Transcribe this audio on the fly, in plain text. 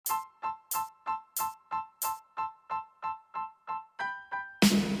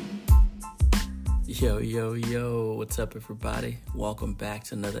Yo, what's up, everybody? Welcome back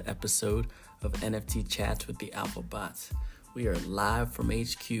to another episode of NFT Chats with the Alphabots. We are live from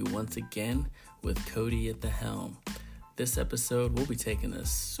HQ once again with Cody at the helm. This episode, we'll be taking a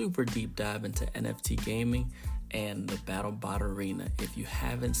super deep dive into NFT gaming and the BattleBot Arena. If you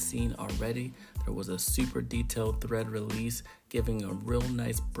haven't seen already, there was a super detailed thread release giving a real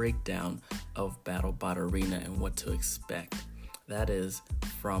nice breakdown of BattleBot Arena and what to expect. That is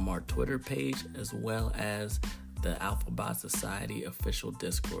from our Twitter page as well as the Alphabot Society official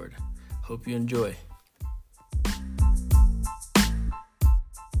Discord. Hope you enjoy.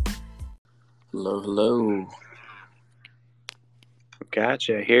 Hello.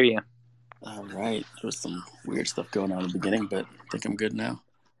 Gotcha, I hear you. All right, there was some weird stuff going on at the beginning, but I think I'm good now.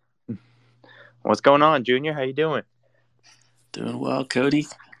 What's going on, Junior? How you doing? Doing well, Cody.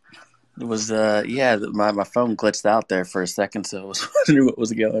 It was, my phone glitched out there for a second, so I was wondering what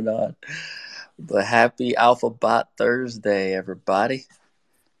was going on. But happy Alphabot Thursday, everybody.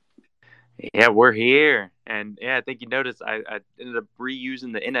 Yeah, we're here. And yeah, I think you noticed I ended up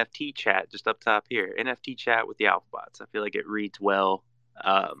reusing the NFT chat just up top here. NFT chat with the Alphabots. I feel like it reads well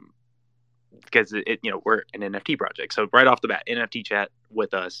because we're an NFT project. So right off the bat, NFT chat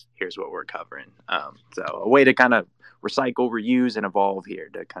with us. Here's what we're covering. So a way to kind of recycle, reuse, and evolve here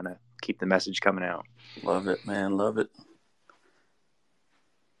to kind of keep the message coming out. Love it, man. Love it.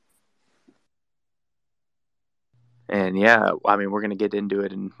 And yeah, I mean, we're going to get into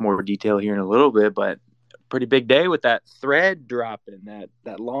it in more detail here in a little bit, but pretty big day with that thread dropping,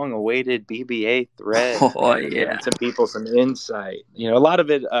 that long-awaited BBA thread. Oh, yeah. Giving some people some insight. You know, a lot of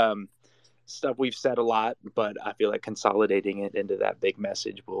it, stuff we've said a lot, but I feel like consolidating it into that big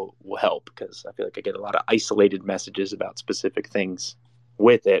message will help, because I feel like I get a lot of isolated messages about specific things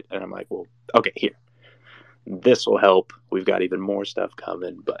with it, and I'm like, well, okay, here, this will help. We've got even more stuff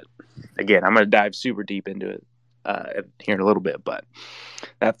coming, but again, I'm going to dive super deep into it here in a little bit, but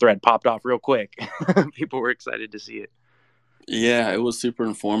that thread popped off real quick. People were excited to see it. Yeah, it was super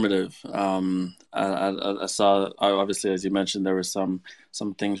informative. I saw, obviously, as you mentioned, there were some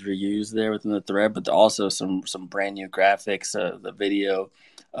things reused there within the thread, but also some brand new graphics. The video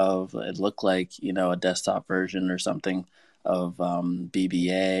of, it looked like, a desktop version or something of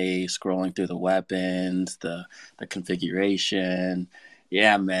BBA, scrolling through the weapons, the configuration.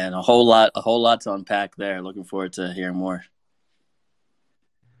 Yeah, man, a whole lot to unpack there. Looking forward to hearing more.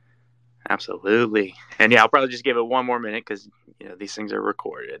 Absolutely. And yeah, I'll probably just give it one more minute because, these things are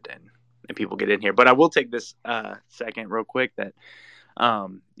recorded and people get in here. But I will take this second real quick that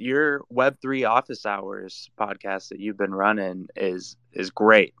your Web3 Office Hours podcast that you've been running is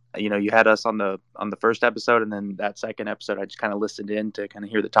great. You had us on the first episode, and then that second episode, I just kind of listened in to kind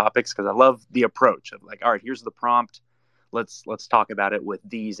of hear the topics, because I love the approach of like, all right, here's the prompt. Let's talk about it with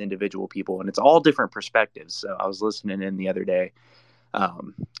these individual people. And it's all different perspectives. So I was listening in the other day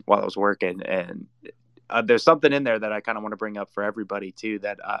while I was working, and there's something in there that I kind of want to bring up for everybody too,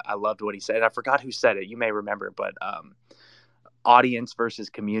 that I loved what he said. I forgot who said it. You may remember, but audience versus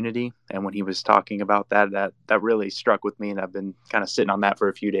community. And when he was talking about that really struck with me, and I've been kind of sitting on that for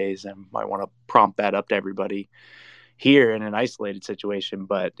a few days, and might want to prompt that up to everybody here in an isolated situation.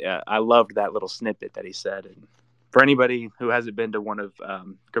 But I loved that little snippet that he said. And for anybody who hasn't been to one of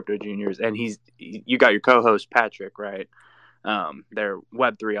Crypto Junior's, and you got your co-host Patrick, right? Their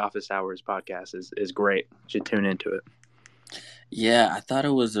Web3 Office Hours podcast is great. You should tune into it. Yeah, I thought it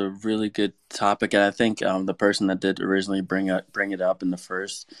was a really good topic, and I think the person that did originally bring it up in the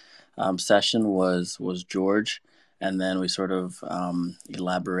first session was George, and then we sort of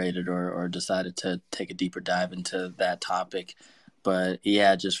elaborated or decided to take a deeper dive into that topic. But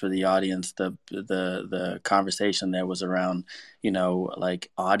yeah, just for the audience, the conversation there was around, like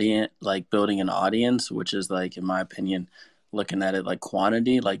audience, like building an audience, which is, like, in my opinion, looking at it like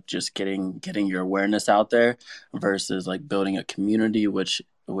quantity, like just getting your awareness out there, versus like building a community, which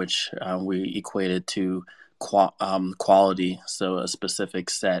we equated to quality, so a specific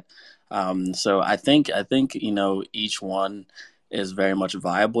set. So I think each one is very much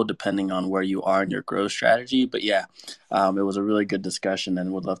viable depending on where you are in your growth strategy. But yeah, it was a really good discussion,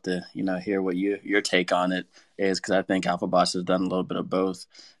 and would love to hear what your take on it is, because I think Alphabots has done a little bit of both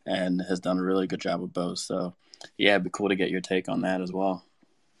and has done a really good job of both. So yeah, it'd be cool to get your take on that as well.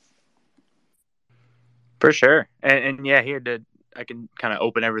 For sure. And yeah, I can kind of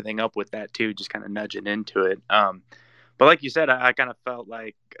open everything up with that too, just kind of nudging into it. But like you said, I kind of felt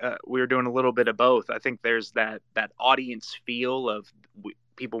like we were doing a little bit of both. I think there's that audience feel of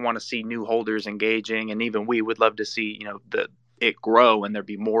people want to see new holders engaging, and even we would love to see, the it grow and there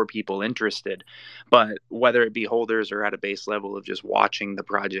be more people interested. But whether it be holders or at a base level of just watching the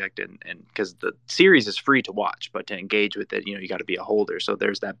project, and because the series is free to watch, but to engage with it, you got to be a holder. So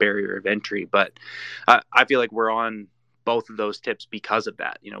there's that barrier of entry. But I feel like we're on both of those tips because of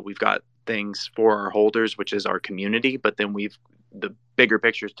that. We've got things for our holders, which is our community, but then we've the bigger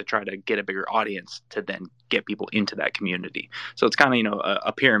pictures to try to get a bigger audience to then get people into that community. So it's kind of,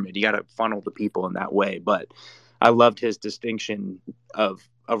 a pyramid. You got to funnel the people in that way. But I loved his distinction of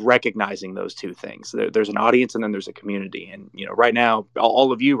recognizing those two things. There's an audience and then there's a community. And, right now,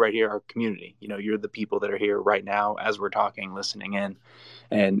 all of you right here are community. You're the people that are here right now as we're talking, listening in.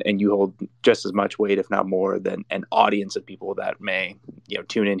 And you hold just as much weight, if not more, than an audience of people that may,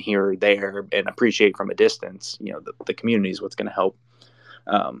 tune in here or there and appreciate from a distance. The community is what's going to help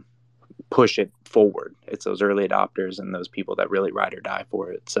push it forward. It's those early adopters and those people that really ride or die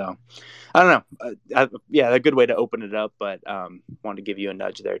for it. So I don't know. A good way to open it up, but wanted to give you a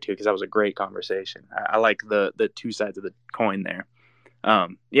nudge there too, because that was a great conversation. I like the two sides of the coin there.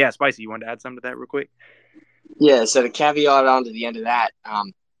 Spicy, you wanted to add something to that real quick? Yeah, so to caveat on to the end of that,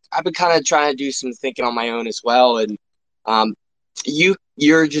 I've been kind of trying to do some thinking on my own as well. And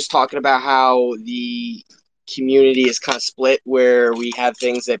you're just talking about how the community is kind of split, where we have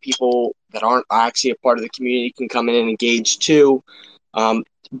things that people that aren't actually a part of the community can come in and engage too.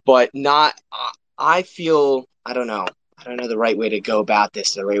 But not, I feel, I don't know the right way to go about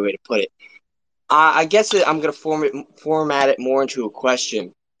this, the right way to put it. I guess I'm going to format it more into a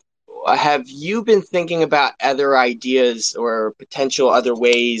question. Have you been thinking about other ideas or potential other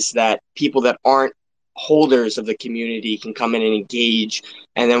ways that people that aren't holders of the community can come in and engage,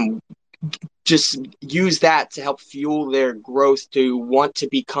 and then just use that to help fuel their growth to want to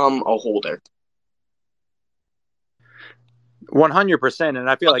become a holder? 100%. And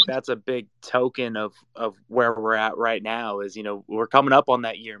I feel like that's a big token of where we're at right now is, we're coming up on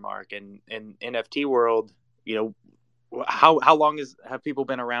that year mark, and in NFT world, how long have people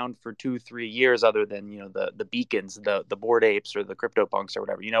been around for 2-3 years, other than the beacons, the Bored Apes or the CryptoPunks or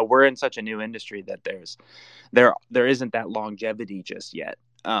whatever? We're in such a new industry that there isn't that longevity just yet.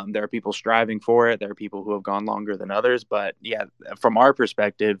 There are people striving for it. There are people who have gone longer than others. But yeah, from our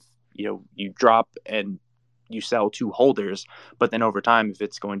perspective, you drop and you sell to holders, but then over time, if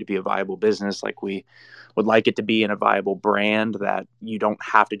it's going to be a viable business, like we would like it to be, in a viable brand, that you don't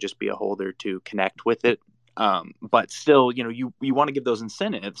have to just be a holder to connect with it. But still, you want to give those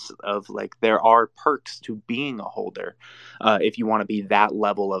incentives of, like, there are perks to being a holder if you want to be that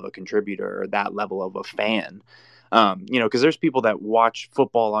level of a contributor or that level of a fan. Because there's people that watch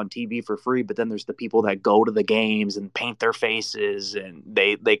football on TV for free, but then there's the people that go to the games and paint their faces and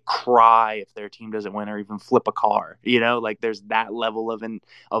they cry if their team doesn't win, or even flip a car. Like, there's that level of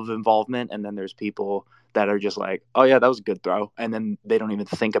involvement, and then there's people that are just like, oh yeah, that was a good throw, and then they don't even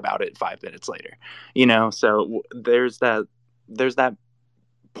think about it 5 minutes later. So there's that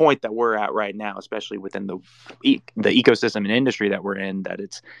point that we're at right now, especially within the ecosystem and industry that we're in,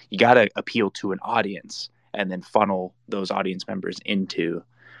 that you got to appeal to an audience and then funnel those audience members into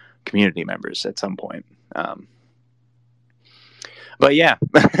community members at some point. But yeah,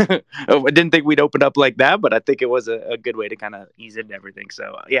 I didn't think we'd open up like that, but I think it was a good way to kind of ease into everything.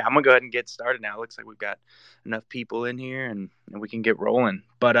 So yeah, I'm gonna go ahead and get started now. It looks like we've got enough people in here and we can get rolling.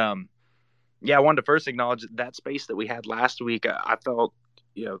 But yeah, I wanted to first acknowledge that space that we had last week. I felt,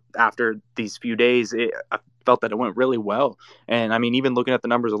 after these few days, I felt that it went really well. And I mean, even looking at the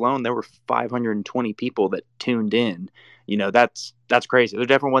numbers alone, there were 520 people that tuned in. That's crazy. There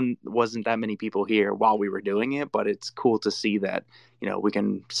definitely wasn't that many people here while we were doing it, but it's cool to see that, we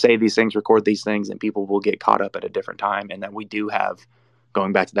can say these things, record these things, and people will get caught up at a different time. And that we do have,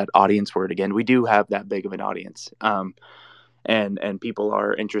 going back to that audience word again, we do have that big of an audience. And people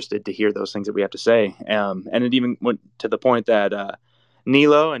are interested to hear those things that we have to say. And it even went to the point that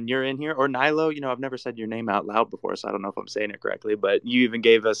Nilo, and you're in here, or Nilo, I've never said your name out loud before, so I don't know if I'm saying it correctly, but you even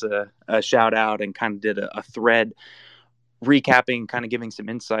gave us a shout out and kind of did a thread recapping, kind of giving some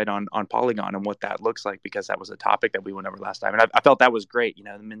insight on Polygon and what that looks like, because that was a topic that we went over last time. And I felt that was great.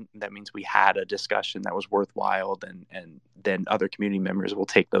 That means we had a discussion that was worthwhile, and then other community members will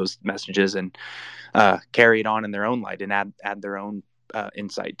take those messages and carry it on in their own light and add their own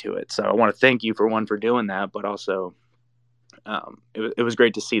insight to it. So I want to thank you for doing that, but also it was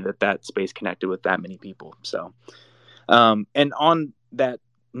great to see that space connected with that many people. So and on that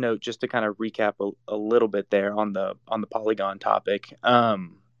note, just to kind of recap a little bit there on the Polygon topic,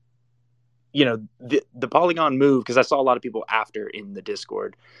 the Polygon move, because I saw a lot of people after in the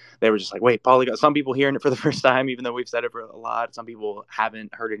Discord, they were just like, wait, Polygon. Some people hearing it for the first time, even though we've said it for a lot. Some people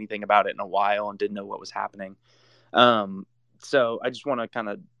haven't heard anything about it in a while and didn't know what was happening. So I just want to kind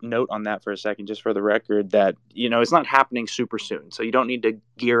of note on that for a second, just for the record, that, it's not happening super soon. So you don't need to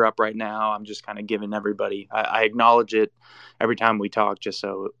gear up right now. I'm just kind of giving everybody, I acknowledge it every time we talk, just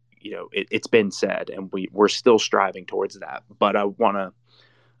so, it's been said, and we're still striving towards that. But I want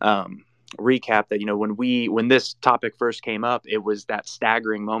to recap that, when this topic first came up, it was that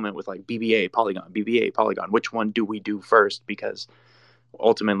staggering moment with like BBA, Polygon. Which one do we do first? Because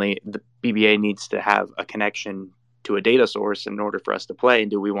ultimately the BBA needs to have a connection to a data source in order for us to play.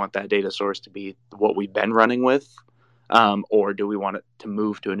 And do we want that data source to be what we've been running with? Or do we want it to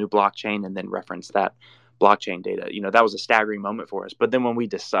move to a new blockchain and then reference that blockchain data? That was a staggering moment for us. But then when we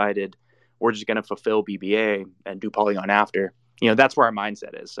decided we're just going to fulfill BBA and do Polygon after, that's where our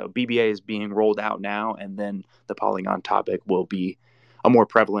mindset is. So BBA is being rolled out now, and then the Polygon topic will be a more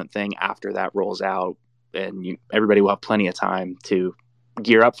prevalent thing after that rolls out. And everybody will have plenty of time to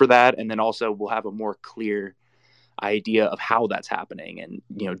gear up for that. And then also we'll have a more clear idea of how that's happening. And,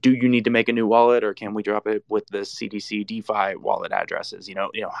 do you need to make a new wallet, or can we drop it with the CDC DeFi wallet addresses?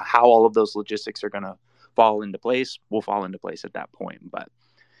 How all of those logistics are going to fall into place will fall into place at that point. But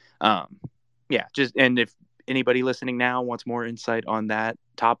and if anybody listening now wants more insight on that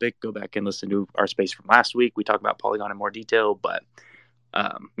topic, go back and listen to our space from last week. We talked about Polygon in more detail, but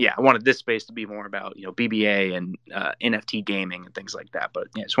I wanted this space to be more about, BBA and NFT gaming and things like that. But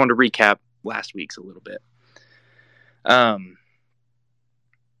yeah, just wanted to recap last week's a little bit. And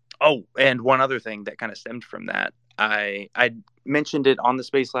one other thing that kind of stemmed from that, I mentioned it on the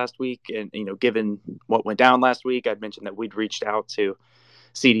space last week, and given what went down last week, I'd mentioned that we'd reached out to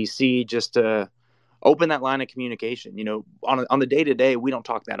CDC just to open that line of communication. On the day-to-day, we don't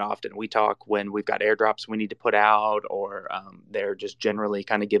talk that often. We talk when we've got airdrops we need to put out, or they're just generally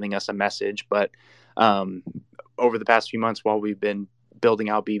kind of giving us a message. But over the past few months, while we've been building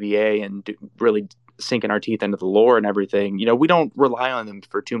out BBA and really sinking our teeth into the lore and everything, we don't rely on them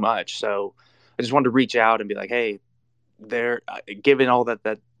for too much. So I just wanted to reach out and be like, hey, given all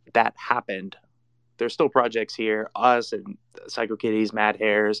that happened, there's still projects here. Us and PsychoKitties, Mad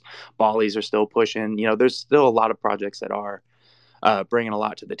Hairs, Bollies are still pushing. There's still a lot of projects that are bringing a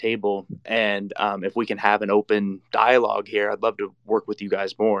lot to the table. And if we can have an open dialogue here, I'd love to work with you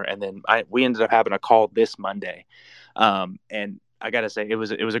guys more. And then we ended up having a call this Monday. And I got to say, it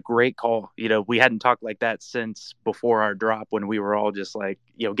was a great call. We hadn't talked like that since before our drop, when we were all just like,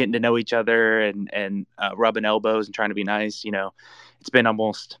 getting to know each other and rubbing elbows and trying to be nice. It's been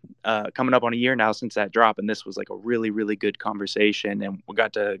almost coming up on a year now since that drop. And this was like a really, really good conversation. And we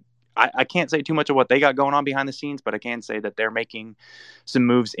got to, I can't say too much of what they got going on behind the scenes, but I can say that they're making some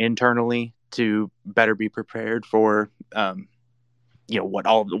moves internally to better be prepared for,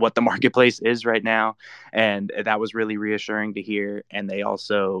 what the marketplace is right now. And that was really reassuring to hear. And they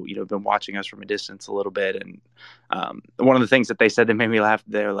also, been watching us from a distance a little bit. And one of the things that they said that made me laugh,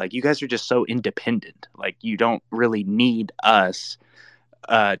 they're like, you guys are just so independent. Like, you don't really need us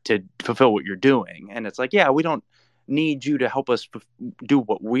to fulfill what you're doing. And it's like, yeah, we don't need you to help us do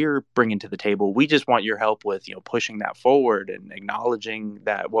what we're bringing to the table. We just want your help with, pushing that forward and acknowledging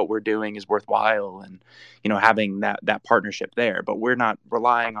that what we're doing is worthwhile, and, having that partnership there. But we're not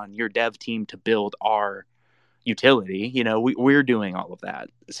relying on your dev team to build our utility. We're doing all of that.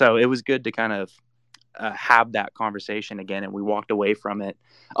 So it was good to kind of have that conversation again, and we walked away from it.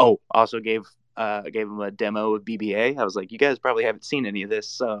 Also gave them a demo of BBA. I was like, you guys probably haven't seen any of this,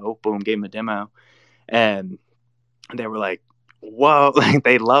 so boom, gave them a demo. And they were like, whoa, like,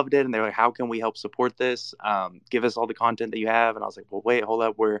 they loved it. And they're like, how can we help support this? Give us all the content that you have. And I was like, well, wait, hold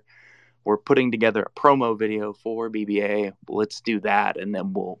up. We're putting together a promo video for BBA. Let's do that. And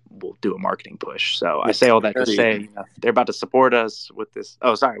then we'll do a marketing push. So I say all that to say, they're about to support us with this.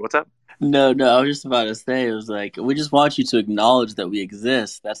 Oh, sorry. What's up? No, I was just about to say, it was like, we just want you to acknowledge that we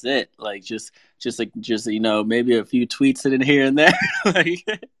exist. That's it. Like, just maybe a few tweets in here and there. Like,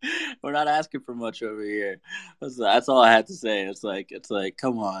 we're not asking for much over here. That's all I had to say. It's like,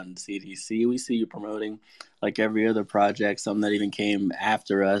 come on, CDC. We see you promoting like every other project, some that even came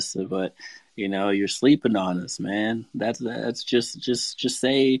after us, but you're sleeping on us, man. That's just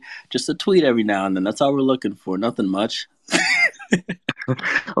say a tweet every now and then. That's all we're looking for. Nothing much.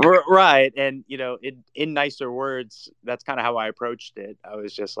 Right. And, in nicer words, that's kind of how I approached it. I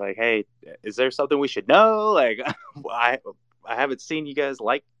was just like, hey, is there something we should know? Like, I haven't seen you guys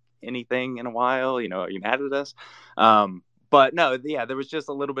like anything in a while. Are you mad at us? But no, yeah, there was just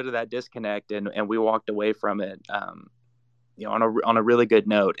a little bit of that disconnect, and we walked away from it, on a really good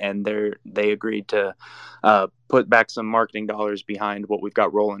note. And they agreed to put back some marketing dollars behind what we've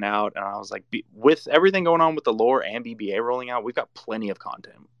got rolling out. And I was like, with everything going on with the lore and BBA rolling out, we've got plenty of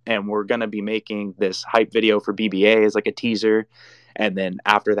content. and we're going to be making this hype video for BBA as like a teaser. And then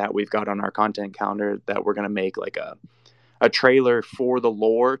after that, we've got on our content calendar that we're going to make like a trailer for the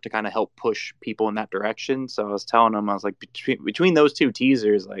lore to kind of help push people in that direction. So I was telling them, I was like, between those two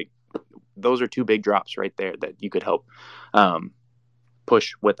teasers, like those are two big drops right there that you could help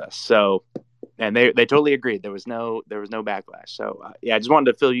push with us. So, and they totally agreed. There was no backlash. So yeah, I just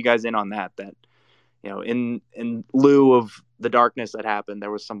wanted to fill you guys in on that, you know, in lieu of the darkness that happened,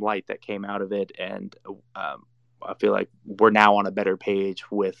 there was some light that came out of it. And I feel like we're now on a better page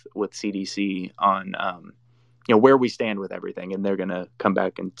with CDC on, you know, where we stand with everything, and they're going to come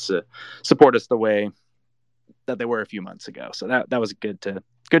back and support us the way that they were a few months ago. So that was good to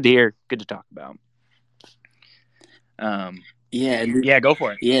hear, good to talk about. Yeah, go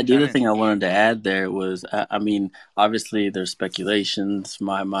for it. Yeah, the other thing I wanted to add there was, I mean, obviously there's speculations.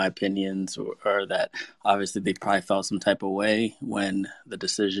 My opinions are that obviously they probably felt some type of way when the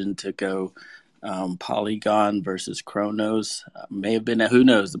decision to go Polygon versus Chronos may have been. Who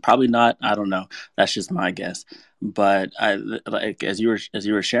knows? Probably not. I don't know. That's just my guess. But I like as you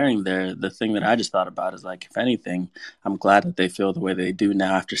were sharing there, the thing that I just thought about is like, if anything, I'm glad that they feel the way they do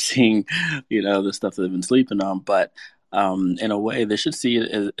now after seeing, you know, the stuff that they've been sleeping on. But in a way, they should see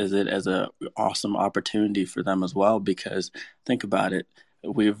it as a awesome opportunity for them as well. Because think about it,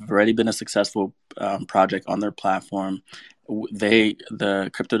 we've already been a successful project on their platform. The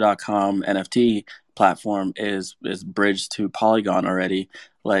Crypto.com NFT platform is bridged to Polygon already.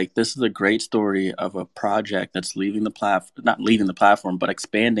 Like, this is a great story of a project that's not leaving the platform, but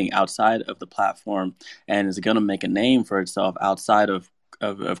expanding outside of the platform, and is going to make a name for itself outside of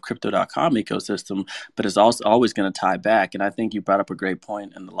Crypto.com ecosystem, but is also always going to tie back. And I think you brought up a great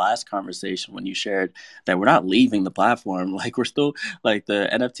point in the last conversation when you shared that we're not leaving the platform. Like, we're still, like, the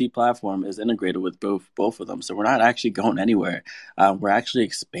NFT platform is integrated with both of them, so we're not actually going anywhere. We're actually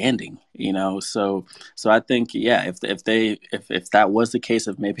expanding, you know. So I think, yeah, if that was the case,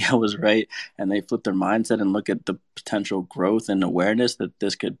 if maybe I was right and they flip their mindset and look at the potential growth and awareness that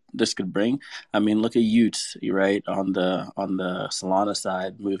this could bring. I mean, look at Utes, right, on the Solana side,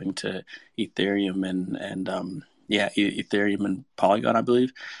 moving to Ethereum and Ethereum and Polygon, I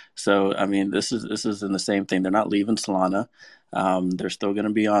believe. So I mean, this is in the same thing. They're not leaving Solana. They're still going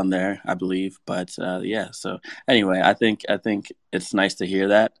to be on there, I believe. But yeah. So anyway, I think it's nice to hear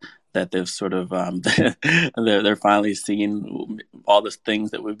that they've sort of they're finally seeing all the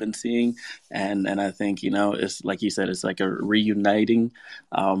things that we've been seeing, and I think, you know, it's like you said, it's like a reuniting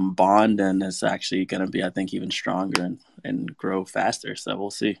bond, and it's actually going to be, I think, even stronger and grow faster. So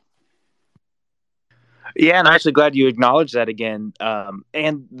we'll see. Yeah, and I'm actually glad you acknowledged that again.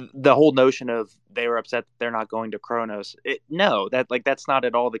 And the whole notion of they were upset that they're not going to Kronos. No, that's not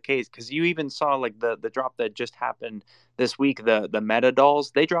at all the case, because you even saw like the drop that just happened this week. The Meta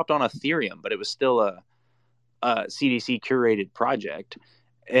dolls, they dropped on Ethereum, but it was still a CDC curated project,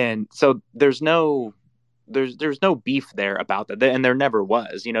 and so there's no beef there about that, and there never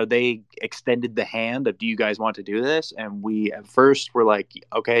was. You know, they extended the hand of, do you guys want to do this? And we at first were like,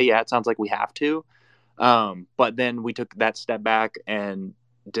 okay, yeah, it sounds like we have to. But then we took that step back and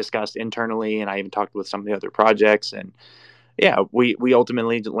discussed internally, and I even talked with some of the other projects, and yeah, we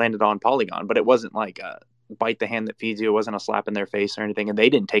ultimately landed on Polygon. But it wasn't like a bite the hand that feeds you. It wasn't a slap in their face or anything, and they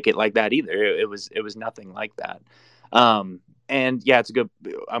didn't take it like that either. It was nothing like that. And yeah,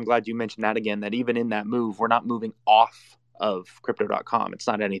 I'm glad you mentioned that again, that even in that move, we're not moving off of Crypto.com. It's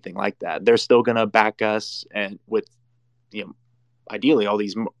not anything like that. They're still going to back us, and with, you know, ideally all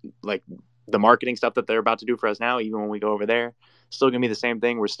these, like, the marketing stuff that they're about to do for us now, even when we go over there, still going to be the same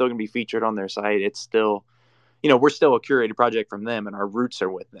thing. We're still going to be featured on their site. It's still, you know, we're still a curated project from them, and our roots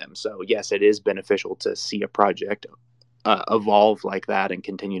are with them. So yes, it is beneficial to see a project evolve like that and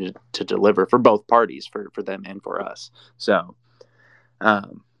continue to deliver for both parties, for them and for us. So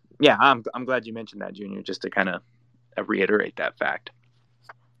yeah, I'm glad you mentioned that, Junior, just to kind of reiterate that fact.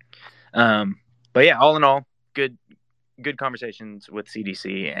 But yeah, all in all, good conversations with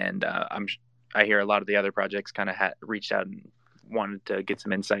CDC, and I hear a lot of the other projects kind of reached out and wanted to get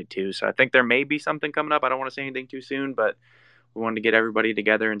some insight too. So I think there may be something coming up. I don't want to say anything too soon, but we wanted to get everybody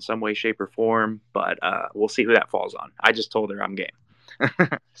together in some way, shape, or form. But we'll see who that falls on. I just told her I'm game.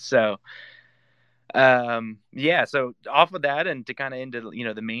 So yeah. So off of that, and to kind of into, you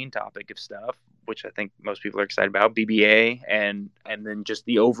know, the main topic of stuff, which I think most people are excited about, BBA, and then just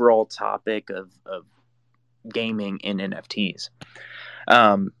the overall topic of gaming in NFTs.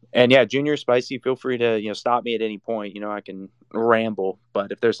 And yeah, Junior, Spicy, feel free to, you know, stop me at any point. You know, I can ramble,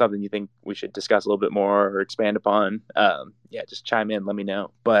 but if there's something you think we should discuss a little bit more or expand upon, yeah, just chime in, let me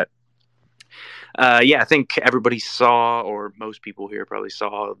know. But Yeah, I think everybody saw, or most people here probably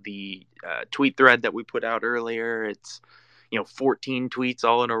saw the tweet thread that we put out earlier. It's 14 tweets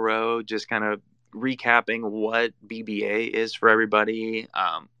all in a row, just kind of recapping what BBA is for everybody,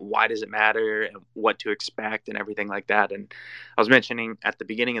 why does it matter, and what to expect, and everything like that. And I was mentioning at the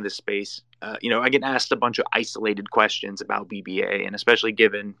beginning of this space, I get asked a bunch of isolated questions about BBA, and especially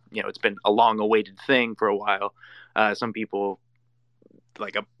given it's been a long-awaited thing for a while. Some people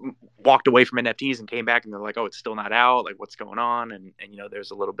walked away from NFTs and came back and they're like, oh, it's still not out. Like, what's going on? And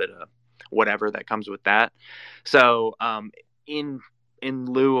there's a little bit of whatever that comes with that. So, in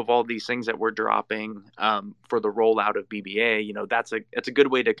lieu of all these things that we're dropping for the rollout of BBA, it's a good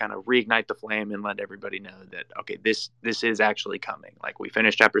way to kind of reignite the flame and let everybody know that, okay, this is actually coming. Like, we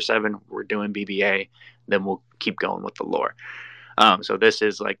finished Ep7, we're doing BBA, then we'll keep going with the lore. So this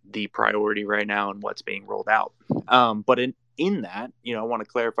is like the priority right now and what's being rolled out. But in that, I want to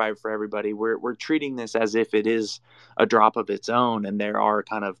clarify for everybody, we're treating this as if it is a drop of its own, and there are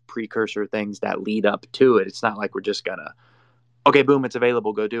kind of precursor things that lead up to it. It's not like we're just gonna, okay, boom, it's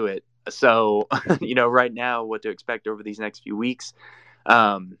available, go do it. So, right now, what to expect over these next few weeks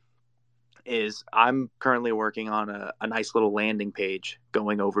is I'm currently working on a nice little landing page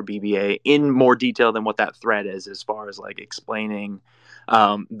going over BBA in more detail than what that thread is, as far as like explaining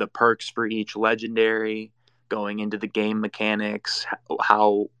the perks for each legendary, going into the game mechanics,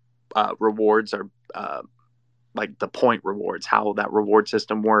 how rewards are like the point rewards, how that reward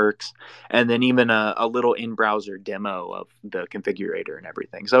system works, and then even a little in-browser demo of the configurator and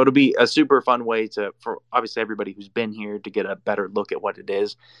everything. So it'll be a super fun way for obviously everybody who's been here to get a better look at what it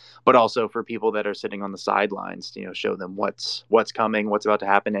is, but also for people that are sitting on the sidelines, show them what's coming, what's about to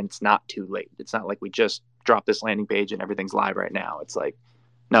happen, and it's not too late. It's not like we just dropped this landing page and everything's live right now. It's like,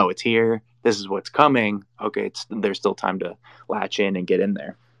 no, it's here. This is what's coming. Okay, there's still time to latch in and get in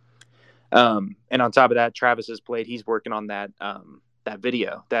there. And on top of that, Travis has played. He's working on that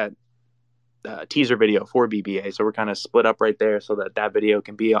video, that teaser video for BBA. So we're kind of split up right there, so that video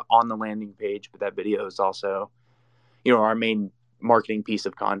can be on the landing page. But that video is also, our main marketing piece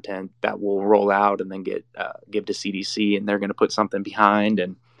of content that will roll out and then give to CDC, and they're going to put something behind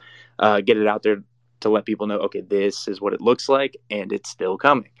and get it out there to let people know, okay, this is what it looks like, and it's still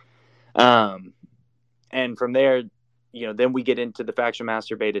coming. And from there, then we get into the Faction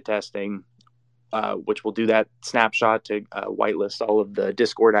Master beta testing, which will do that snapshot to whitelist all of the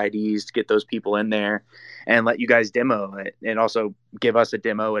Discord IDs to get those people in there and let you guys demo it, and also give us a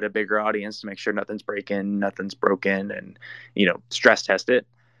demo at a bigger audience to make sure nothing's breaking, nothing's broken, and, stress test it.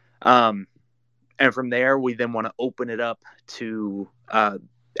 And from there, we then want to open it up to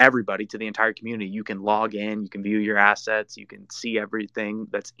everybody, to the entire community. You can log in, you can view your assets, you can see everything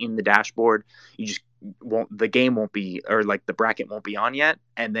that's in the dashboard. You just the game won't be, or like the bracket won't be on yet,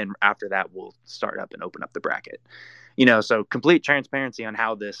 and then after that we'll start up and open up the bracket. So complete transparency on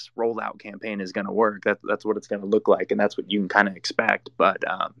how this rollout campaign is going to work. That's what it's going to look like, and that's what you can kind of expect. But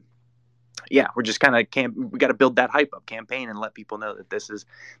yeah, we're just kind of we got to build that hype up campaign and let people know that this is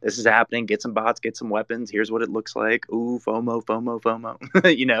happening. Get some bots, get some weapons. Here's what it looks like. Ooh, FOMO.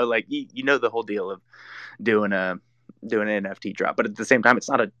 Like the whole deal of doing an NFT drop. But at the same time, it's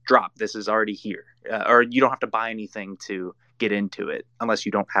not a drop. This is already here, or you don't have to buy anything to get into it unless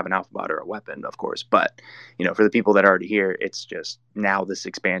you don't have an Alphabot or a weapon, of course. But for the people that are already here, it's just now this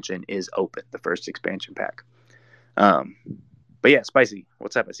expansion is open, the first expansion pack. But yeah, Spicy,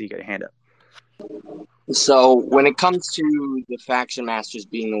 what's up? I see you got your hand up. So when it comes to the Faction Masters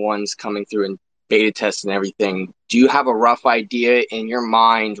being the ones coming through and beta test and everything, do you have a rough idea in your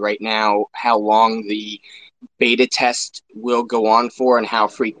mind right now how long the beta test will go on for and how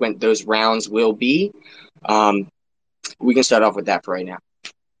frequent those rounds will be? We can start off with that for right now.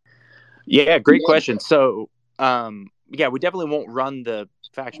 Yeah, great question. So, yeah, we definitely won't run the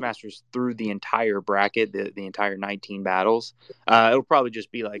Faction Masters through the entire bracket, the entire 19 battles. It'll probably just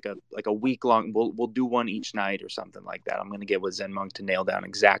be like a week long. We'll do one each night or something like that. I'm going to get with Zen Monk to nail down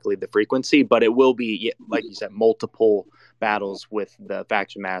exactly the frequency, but it will be, like you said, multiple battles with the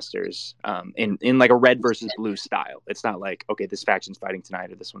Faction Masters in like a red versus blue style. It's not like, okay, this faction's fighting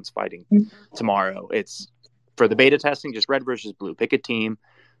tonight or this one's fighting tomorrow. It's for the beta testing, just red versus blue. Pick a team,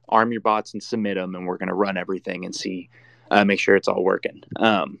 arm your bots and submit them, and we're going to run everything and see, make sure it's all working.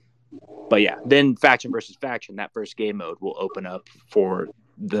 But yeah, then faction versus faction, that first game mode will open up for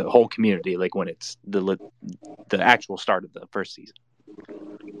the whole community, like when it's the actual start of the first season.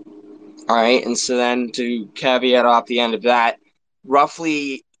 All right, and so then to caveat off the end of that,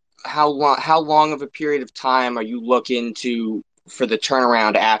 roughly how long of a period of time are you looking to for the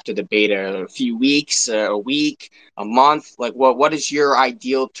turnaround after the beta? A few weeks, a week, a month? Like, what is your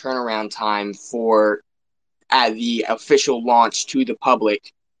ideal turnaround time for the official launch to the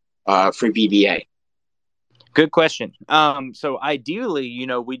public for BBA? Good question. So ideally,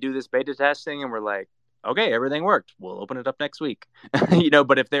 we do this beta testing and we're like, okay, everything worked. We'll open it up next week.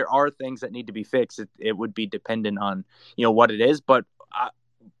 But if there are things that need to be fixed, it would be dependent on, what it is. But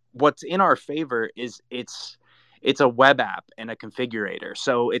what's in our favor is it's a web app and a configurator.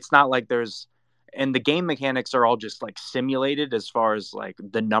 So it's not like and the game mechanics are all just like simulated as far as like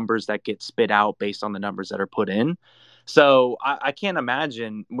the numbers that get spit out based on the numbers that are put in. So I can't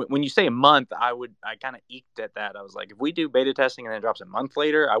imagine when you say a month, I kind of eked at that. I was like, if we do beta testing and then it drops a month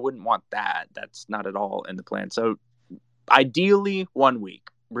later, I wouldn't want that. That's not at all in the plan. So ideally 1 week,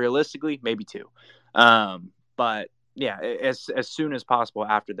 realistically, maybe 2. But yeah, as soon as possible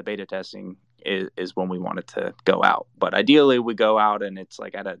after the beta testing is when we want it to go out. But ideally we go out and it's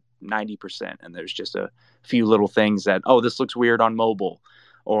like at a 90% and there's just a few little things that, this looks weird on mobile,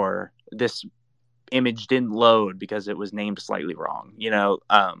 or this image didn't load because it was named slightly wrong.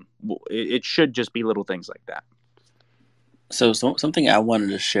 It should just be little things like that. So something I wanted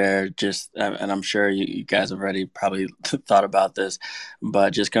to share, just and I'm sure you guys have already probably thought about this,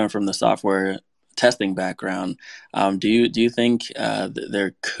 but just coming from the software testing background, do you think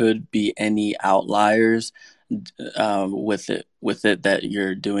there could be any outliers with it that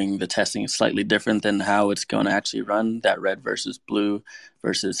you're doing the testing slightly different than how it's going to actually run, that red versus blue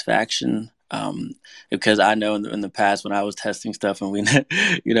versus faction? Because I know in the past when I was testing stuff and we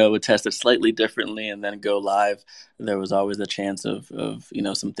would test it slightly differently and then go live, there was always a chance of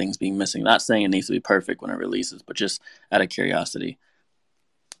some things being missing. Not saying it needs to be perfect when it releases, but just out of curiosity.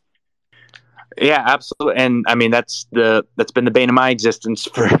 Yeah, absolutely. And I mean, that's been the bane of my existence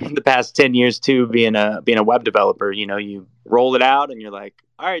for the past 10 years too, being a web developer. You roll it out and you're like,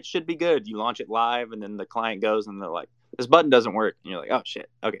 all right, it should be good. You launch it live and then the client goes and they're like, this button doesn't work. And you're like, oh shit.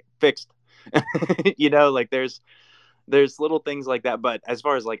 Okay, fixed. Like there's little things like that. But as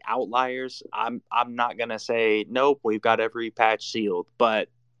far as like outliers, I'm not going to say, nope, we've got every patch sealed, but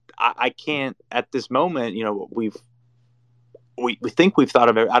I can't at this moment, we think we've thought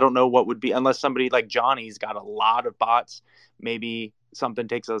of it. I don't know what would be, unless somebody like Johnny's got a lot of bots. Maybe something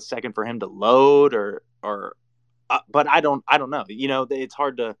takes a second for him to load, but I don't know. It's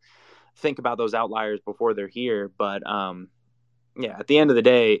hard to think about those outliers before they're here. But yeah, at the end of the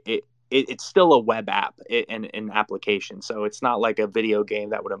day, it's still a web app and an application. So it's not like a video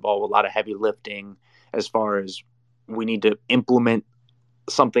game that would involve a lot of heavy lifting as far as we need to implement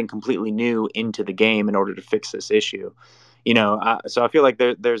something completely new into the game in order to fix this issue. So I feel like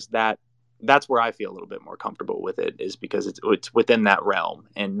there's that. That's where I feel a little bit more comfortable with it, is because it's within that realm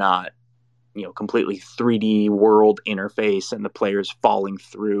and not, completely 3D world interface and the players falling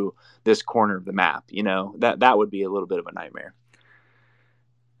through this corner of the map. That would be a little bit of a nightmare.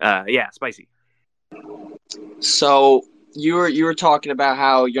 Yeah, spicy. So you were talking about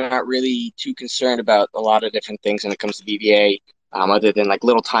how you're not really too concerned about a lot of different things when it comes to BBA, other than like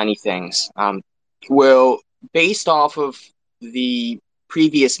little tiny things. Well, based off of the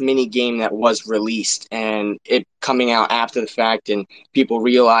previous mini game that was released and it coming out after the fact and people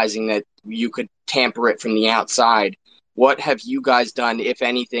realizing that you could tamper it from the outside, what have you guys done, if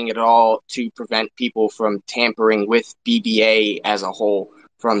anything at all, to prevent people from tampering with BBA as a whole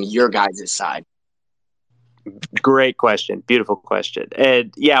from your guys' side? Great question. Beautiful question.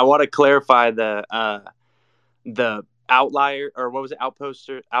 And yeah, I want to clarify the outlier, or what was it?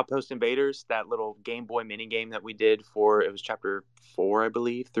 Outpost Invaders, that little Game Boy mini game that we did for, it was chapter 4, I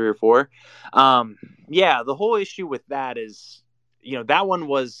believe, 3 or 4. Yeah, the whole issue with that is, that one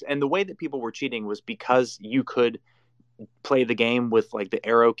was, and the way that people were cheating was because you could play the game with like the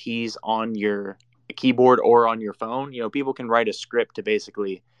arrow keys on your keyboard or on your phone. People can write a script to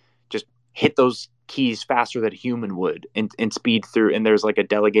basically just hit those keys faster than a human would and speed through, and there's like a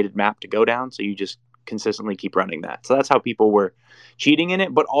delegated map to go down, so you just consistently keep running that. So that's how people were cheating in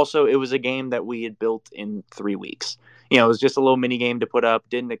it. But also it was a game that we had built in 3 weeks. It was just a little mini game to put up.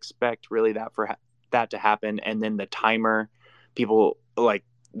 Didn't expect really that to happen. And then the timer, people like,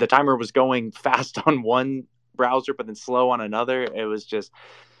 the timer was going fast on one browser but then slow on another. It was just,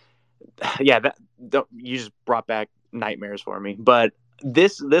 yeah, you just brought back nightmares for me. But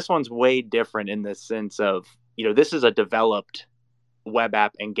this one's way different in the sense of, this is a developed web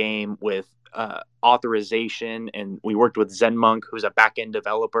app and game with authorization, and we worked with ZenMonk, who's a back-end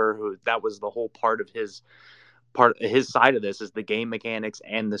developer, who that was the whole part of his side of this, is the game mechanics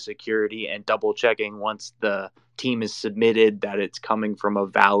and the security and double checking once the team is submitted that it's coming from a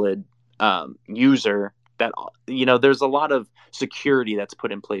valid user that, there's a lot of security that's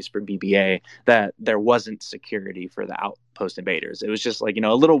put in place for BBA that there wasn't security for the Outpost Invaders. It was just like,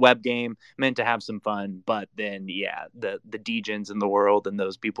 a little web game meant to have some fun. But then, yeah, the degens in the world and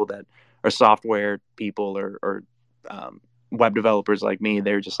those people that are software people or web developers like me,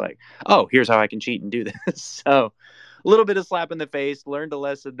 they're just like, oh, here's how I can cheat and do this. So a little bit of slap in the face, learned a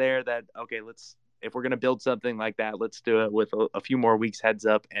lesson there that, okay, if we're going to build something like that, let's do it with a few more weeks heads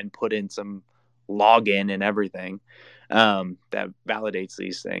up and put in some login and everything that validates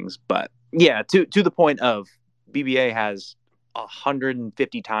these things. But yeah, to the point of BBA has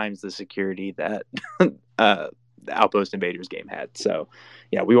 150 times the security that the Outpost Invaders game had. So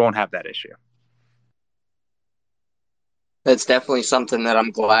yeah, we won't have that issue. That's definitely something that I'm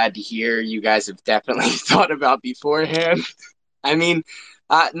glad to hear you guys have definitely thought about beforehand. I mean,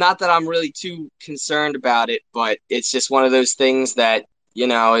 not that I'm really too concerned about it, but it's just one of those things that,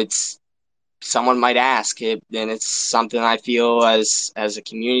 it's someone might ask it, and it's something I feel as a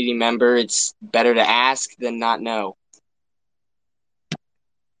community member, it's better to ask than not know.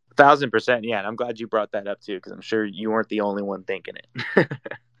 1,000%. Yeah. And I'm glad you brought that up too, because I'm sure you weren't the only one thinking it.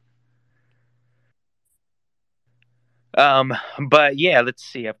 But yeah, let's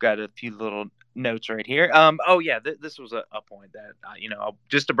see. I've got a few little notes right here. Oh yeah, this was a point that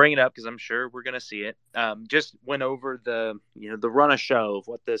just to bring it up because I'm sure we're gonna see it. Just went over the run of show of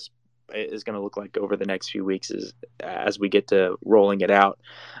what this is going to look like over the next few weeks as we get to rolling it out.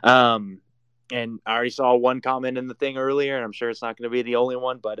 And I already saw one comment in the thing earlier, and I'm sure it's not going to be the only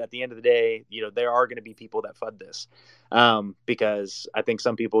one. But at the end of the day, there are going to be people that FUD this because I think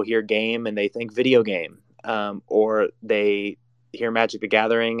some people hear game and they think video game. Or they hear Magic the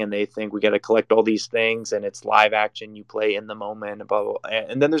Gathering and they think we got to collect all these things and it's live action, you play in the moment, blah, blah, blah.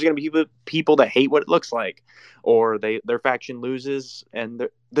 And then there's going to be people that hate what it looks like, or their faction loses and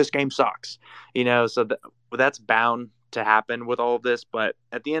this game sucks, so that's bound to happen with all of this. But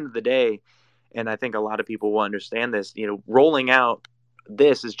at the end of the day, and I think a lot of people will understand this, rolling out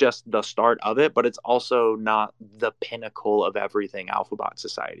this is just the start of it, but it's also not the pinnacle of everything Alphabot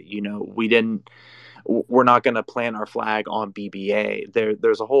Society. We're not going to plant our flag on BBA.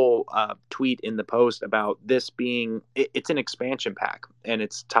 There's a whole tweet in the post about this being, it's an expansion pack, and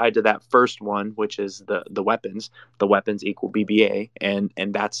it's tied to that first one, which is the weapons. The weapons equal BBA, and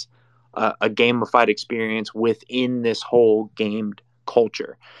that's a gamified experience within this whole gamed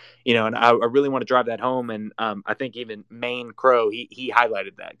culture. And I really want to drive that home. And I think even Main Crow, he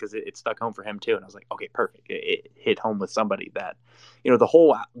highlighted that because it stuck home for him too. And I was like, okay, perfect. It hit home with somebody that, the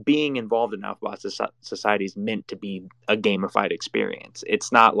whole being involved in Alphabot Society is meant to be a gamified experience.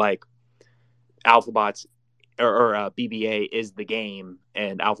 It's not like Alphabots or BBA is the game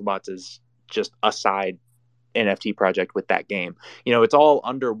and Alphabots is just a side NFT project with that game. It's all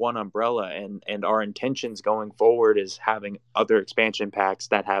under one umbrella, and our intentions going forward is having other expansion packs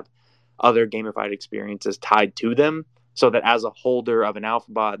that have other gamified experiences tied to them, so that as a holder of an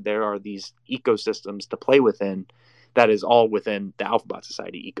Alphabot, there are these ecosystems to play within that is all within the Alphabot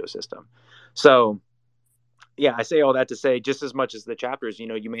Society ecosystem. So yeah, I say all that to say, just as much as the chapters,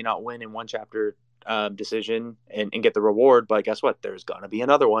 you may not win in one chapter decision and get the reward, but guess what? There's going to be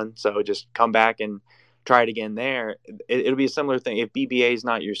another one. So just come back and try it again there. It'll be a similar thing. If BBA is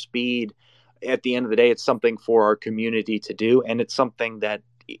not your speed, at the end of the day, it's something for our community to do. And it's something that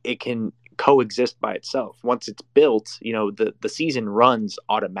it can coexist by itself. Once it's built, the season runs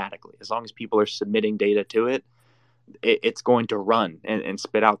automatically. As long as people are submitting data to it, it's going to run and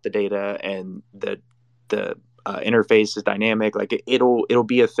spit out the data, and the interface is dynamic. Like it'll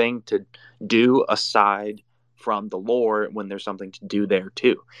be a thing to do aside from the lore when there's something to do there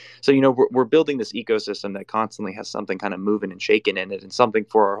too. So, we're building this ecosystem that constantly has something kind of moving and shaking in it, and something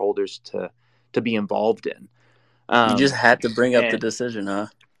for our holders to be involved in. You just had to bring up the decision, huh?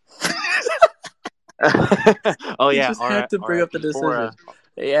 Oh yeah, you just had to bring up the decision.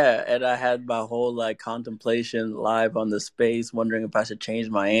 Yeah, and I had my whole contemplation live on the space, wondering if I should change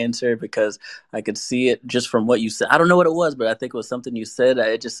my answer because I could see it just from what you said. I don't know what it was, but I think it was something you said.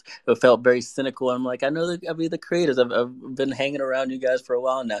 It felt very cynical. I'm like, I know the creators. I've been hanging around you guys for a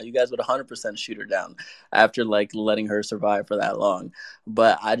while now. You guys would 100% shoot her down after letting her survive for that long.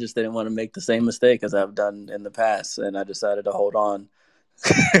 But I just didn't want to make the same mistake as I've done in the past, and I decided to hold on.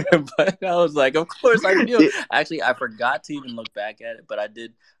 But I was like, of course I knew. Actually, I forgot to even look back at it, but I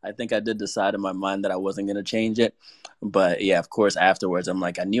think I did decide in my mind that I wasn't going to change it. But yeah, of course, afterwards, I'm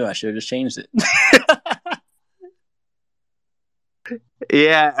like, I knew I should have just changed it.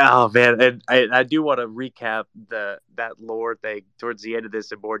 Yeah. Oh man. And I do want to recap that lore thing towards the end of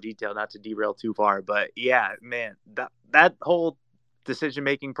this in more detail, not to derail too far, but yeah, man, that whole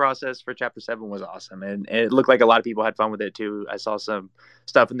decision-making process for Chapter 7 was awesome. And it looked like a lot of people had fun with it too. I saw some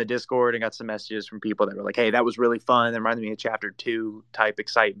stuff in the Discord and got some messages from people that were like, hey, that was really fun. That reminded me of Chapter 2 type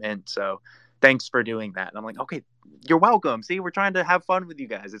excitement. So thanks for doing that. And I'm like, okay, you're welcome. See, we're trying to have fun with you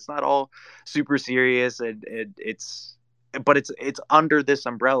guys. It's not all super serious, and it's under this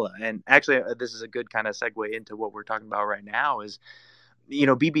umbrella. And actually, this is a good kind of segue into what we're talking about right now. Is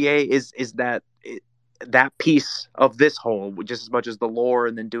BBA is that piece of this whole, just as much as the lore,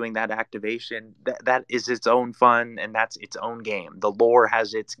 and then doing that activation. That is its own fun, and that's its own game. The lore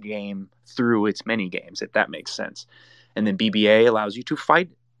has its game through its mini games, if that makes sense. And then BBA allows you to fight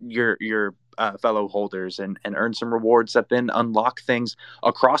your fellow holders and earn some rewards that then unlock things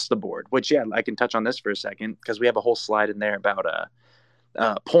across the board, which, yeah, I can touch on this for a second, because we have a whole slide in there about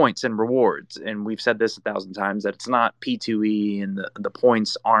points and rewards. And we've said this 1,000 times, that it's not P2E, and the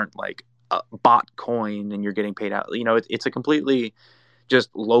points aren't like a bot coin and you're getting paid out. It's a completely just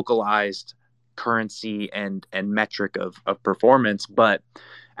localized currency and metric of performance. But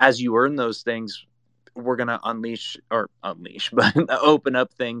as you earn those things, we're going to unleash, but open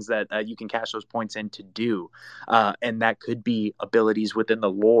up things that you can cash those points in to do. And that could be abilities within the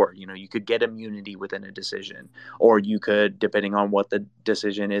lore. You could get immunity within a decision, or you could, depending on what the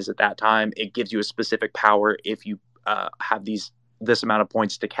decision is at that time, it gives you a specific power if you have this amount of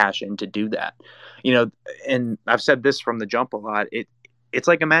points to cash in to do that. And I've said this from the jump a lot. It's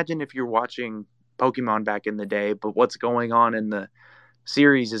like, imagine if you're watching Pokemon back in the day, but what's going on in the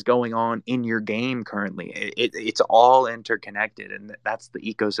series is going on in your game currently. It's all interconnected, and that's the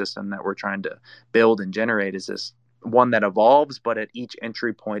ecosystem that we're trying to build and generate, is this one that evolves, but at each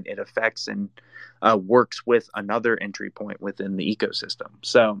entry point it affects and works with another entry point within the ecosystem.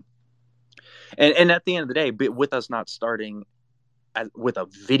 So and at the end of the day, with us not starting with a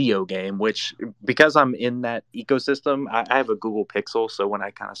video game, which, because I'm in that ecosystem, I have a Google Pixel, so when I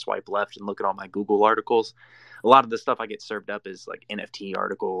kind of swipe left and look at all my Google articles, a lot of the stuff I get served up is like NFT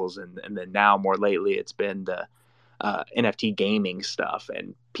articles, and then now more lately it's been the NFT gaming stuff,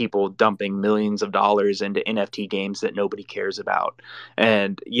 and people dumping millions of dollars into NFT games that nobody cares about.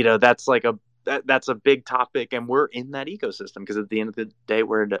 And that's like that's a big topic, and we're in that ecosystem because at the end of the day,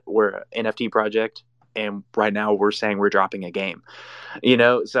 we're an NFT project, and right now we're saying we're dropping a game.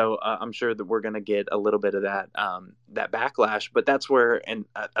 So I'm sure that we're going to get a little bit of that backlash, but that's where, and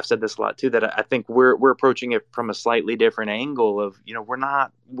I've said this a lot too, that I think we're approaching it from a slightly different angle of, we're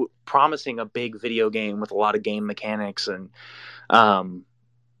not promising a big video game with a lot of game mechanics and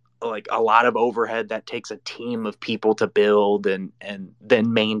like a lot of overhead that takes a team of people to build and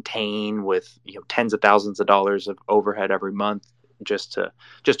then maintain with, tens of thousands of dollars of overhead every month just to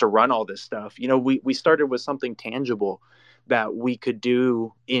run all this stuff. We started with something tangible that we could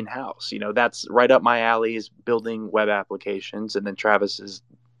do in-house. That's right up my alley, is building web applications. And then Travis is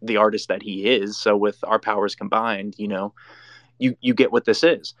the artist that he is. So with our powers combined, you get what this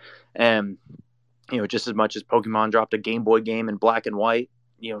is. And, just as much as Pokemon dropped a Game Boy game in black and white,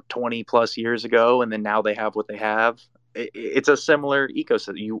 20 plus years ago, and then now they have what they have. It's a similar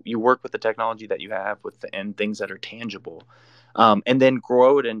ecosystem. You work with the technology that you have and things that are tangible. And then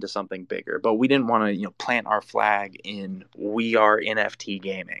grow it into something bigger. But we didn't want to, plant our flag in, we are NFT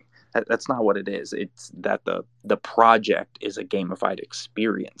gaming. That's not what it is. It's that the project is a gamified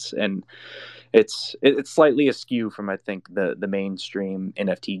experience, and it's slightly askew from, I think, the mainstream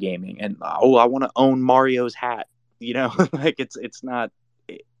NFT gaming. And I want to own Mario's hat. Like it's not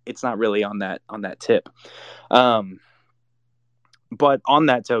really on that tip. But on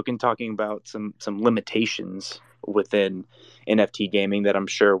that token, talking about some limitations within NFT gaming that I'm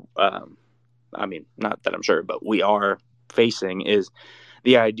sure, not that I'm sure, but we are facing, is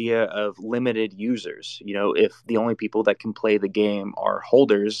the idea of limited users. If the only people that can play the game are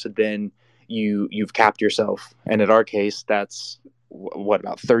holders, then you've capped yourself. And in our case, that's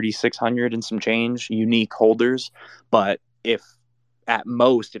about 3,600 and some change unique holders. But if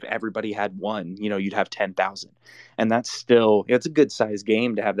everybody had one, you'd have 10,000. And that's still, it's a good sized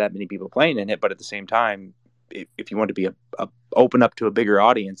game to have that many people playing in it. But at the same time, if you want to be open up to a bigger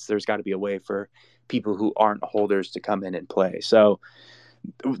audience, there's got to be a way for people who aren't holders to come in and play. So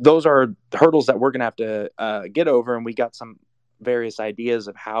those are hurdles that we're going to have to get over. And we got some various ideas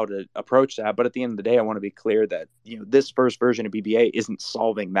of how to approach that. But at the end of the day, I want to be clear that, this first version of BBA isn't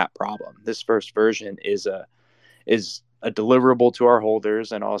solving that problem. This first version is a deliverable to our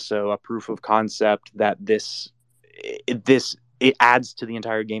holders, and also a proof of concept that it adds to the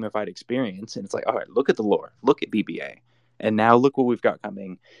entire gamified experience. And it's like, all right, look at the lore, look at BBA, and now look what we've got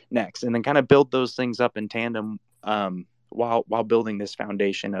coming next. And then kind of build those things up in tandem while building this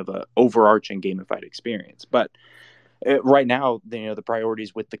foundation of a overarching gamified experience. But right now, the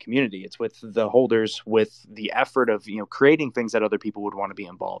priorities with the community. It's with the holders, with the effort of creating things that other people would want to be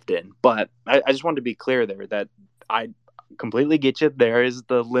involved in. But I just wanted to be clear there that I completely get you. There is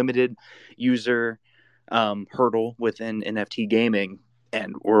the limited user hurdle within NFT gaming,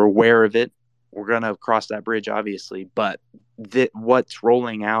 and we're aware of it. We're gonna cross that bridge, obviously, but what's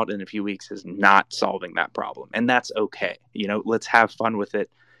rolling out in a few weeks is not solving that problem, and that's okay. Let's have fun with it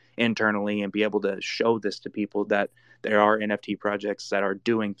internally and be able to show this to people that there are NFT projects that are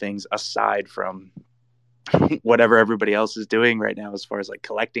doing things aside from whatever everybody else is doing right now, as far as like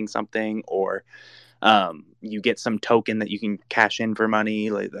collecting something, or you get some token that you can cash in for money,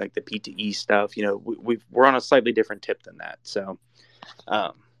 like the P2E stuff. We're on a slightly different tip than that. So,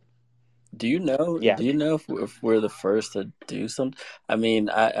 Do you know? yeah. Do you know if we're the first to do something? I mean,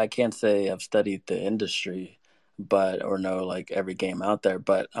 I can't say I've studied the industry, or know like every game out there.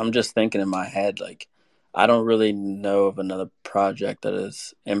 But I'm just thinking in my head, like I don't really know of another project that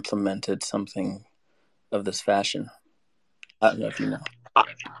has implemented something of this fashion. I don't know if you know.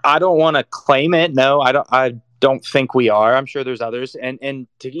 I don't want to claim it. No, I don't. I don't think we are. I'm sure there's others. And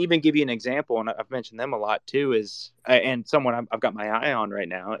to even give you an example, and I've mentioned them a lot too, is and someone I've got my eye on right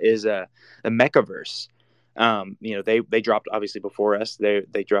now is the Mechaverse. They dropped obviously before us.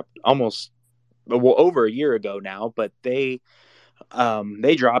 They dropped almost over a year ago now, but they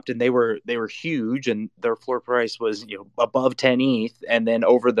dropped, and they were huge, and their floor price was above 10 ETH. And then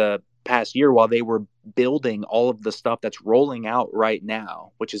over the past year, while they were building all of the stuff that's rolling out right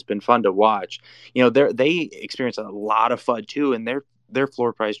now, which has been fun to watch, they experienced a lot of FUD too, and their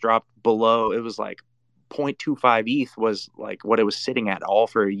floor price dropped below. It was like 0.25 ETH was like what it was sitting at all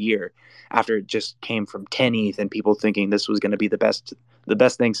for a year, after it just came from 10 ETH and people thinking this was going to be the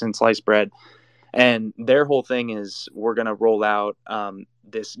best thing since sliced bread. And their whole thing is, we're going to roll out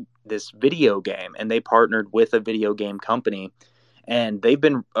this video game, and they partnered with a video game company, and they've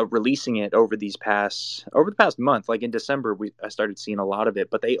been releasing it over the past month. Like in December, I started seeing a lot of it.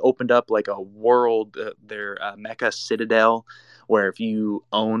 But they opened up like a world, their Mecha Citadel, where if you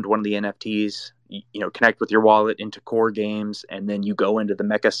owned one of the NFTs, connect with your wallet into core games, and then you go into the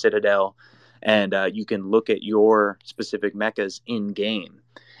Mecha Citadel, and you can look at your specific mechas in game,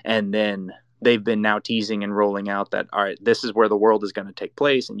 and then they've been now teasing and rolling out that, all right, this is where the world is going to take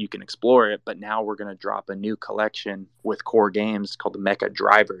place and you can explore it. But now we're going to drop a new collection with core games called the Mecha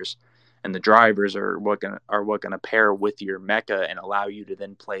Drivers. And the drivers are what going to pair with your mecha and allow you to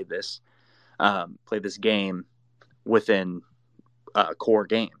then play this game within core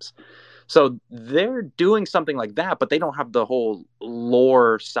games. So they're doing something like that, but they don't have the whole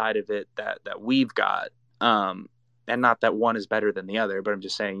lore side of it that we've got. And not that one is better than the other, but I'm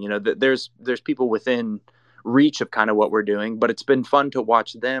just saying, there's people within reach of kind of what we're doing, but it's been fun to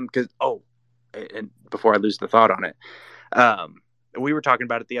watch them because, and before I lose the thought on it, we were talking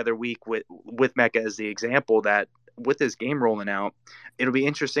about it the other week with Mecha as the example, that with this game rolling out, it'll be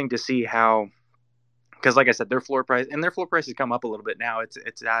interesting to see how, because like I said, their floor price has come up a little bit now.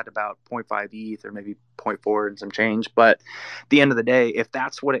 It's at about 0.5 ETH or maybe 0.4 and some change. But at the end of the day, if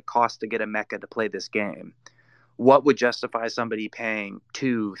that's what it costs to get a mecha to play this game, what would justify somebody paying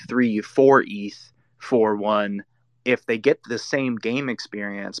 2, 3, 4 ETH for one if they get the same game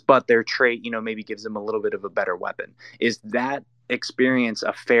experience, but their trait, maybe gives them a little bit of a better weapon? Is that experience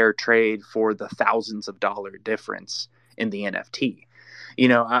a fair trade for the thousands of dollar difference in the NFT?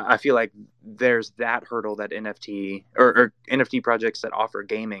 I feel like there's that hurdle that NFT or NFT projects that offer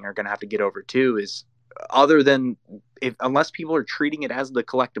gaming are going to have to get over too, is other than unless people are treating it as the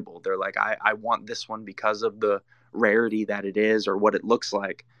collectible, they're like, I want this one because of the rarity that it is or what it looks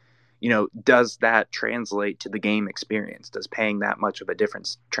like. Does that translate to the game experience? Does paying that much of a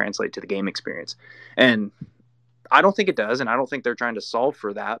difference translate to the game experience? And I don't think it does, and I don't think they're trying to solve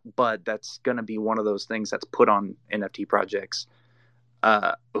for that, but that's going to be one of those things that's put on NFT projects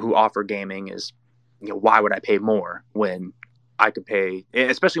who offer gaming is, why would I pay more when I could pay,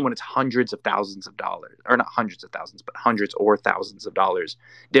 especially when it's hundreds of thousands of dollars, or not hundreds of thousands, but hundreds or thousands of dollars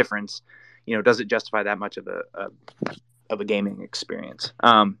difference. Does it justify that much of a gaming experience?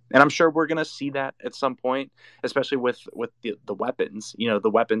 And I'm sure we're going to see that at some point, especially with the weapons.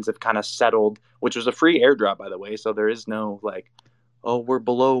 The weapons have kind of settled, which was a free airdrop, by the way. So there is no like, oh, we're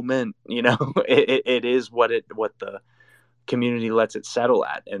below mint. It is what the community lets it settle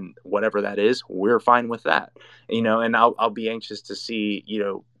at, and whatever that is, we're fine with that. And I'll be anxious to see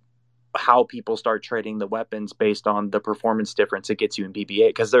how people start trading the weapons based on the performance difference it gets you in BBA,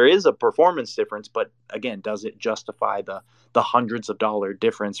 because there is a performance difference, but again, does it justify the hundreds of dollar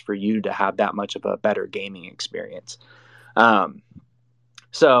difference for you to have that much of a better gaming experience?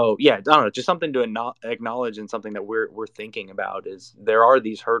 So yeah, I don't know, just something to acknowledge, and something that we're thinking about is there are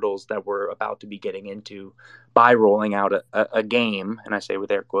these hurdles that we're about to be getting into by rolling out a game, and I say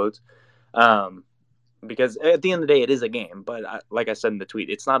with air quotes, because at the end of the day, it is a game. But like I said in the tweet,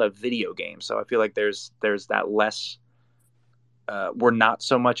 it's not a video game, so I feel like there's that less. We're not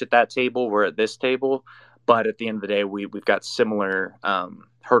so much at that table. We're at this table, but at the end of the day, we've got similar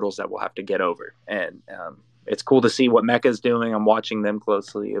hurdles that we'll have to get over, and it's cool to see what Mecca's doing. I'm watching them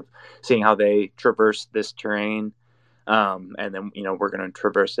closely, of seeing how they traverse this terrain, and then we're going to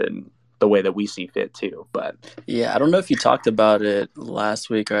traverse it in the way that we see fit too. But Yeah, I don't know if you talked about it last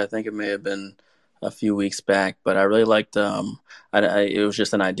week, or I think it may have been a few weeks back, but I really liked it was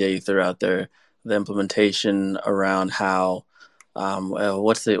just an idea you threw out there, the implementation around how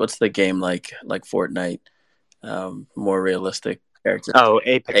what's the game like Fortnite, more realistic characters.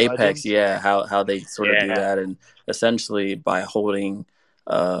 Apex Apex, Legends, yeah, how they sort of do yeah. that, and essentially by holding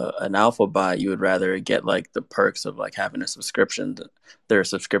an Alphabot, you would rather get like the perks of like having a subscription, their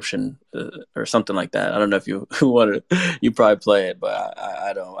subscription or something like that. I don't know if you want to, you probably play it, but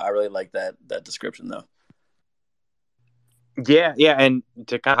I don't. I really like that description though. Yeah, and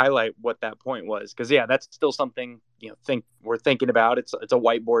to kind of highlight what that point was, because that's still something we're thinking about. It's a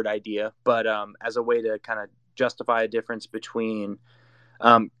whiteboard idea, but as a way to kind of justify a difference between,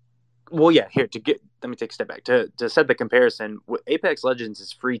 well, yeah, here let me take a step back to set the comparison. Apex Legends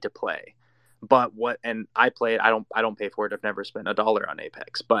is free to play, but and I play it. I don't pay for it. I've never spent $1 on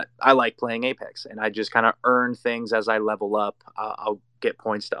Apex, but I like playing Apex, and I just kind of earn things as I level up. I'll get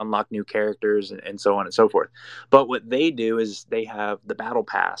points to unlock new characters, and so on and so forth. But what they do is they have the battle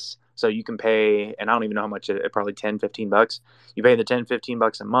pass, so you can pay, and I don't even know how much, probably 10-15 bucks. You pay the 10-15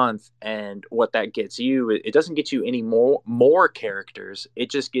 bucks a month, and what that gets you, it doesn't get you any more characters. It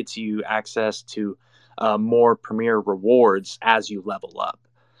just gets you access to more premier rewards as you level up.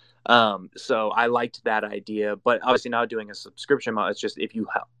 So I liked that idea, but obviously not doing a subscription model. It's just if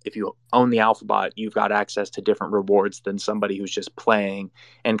you own the Alphabot, you've got access to different rewards than somebody who's just playing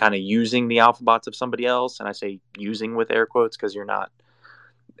and kind of using the Alphabots of somebody else. And I say using with air quotes, because you're not,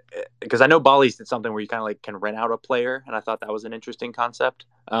 because I know Bali's did something where you kind of like can rent out a player, and I thought that was an interesting concept.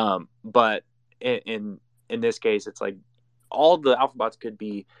 But in this case, it's like all the Alphabots could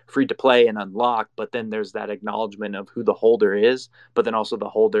be free to play and unlock, but then there's that acknowledgement of who the holder is. But then also the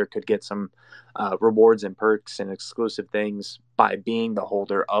holder could get some rewards and perks and exclusive things by being the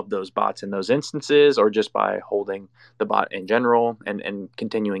holder of those bots in those instances, or just by holding the bot in general and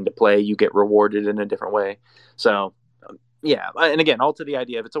continuing to play. You get rewarded in a different way. So yeah, and again, all to the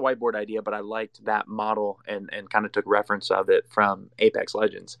idea of, it's a whiteboard idea, but I liked that model and kind of took reference of it from Apex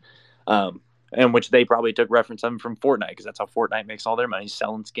Legends. And which they probably took reference of from Fortnite, because that's how Fortnite makes all their money,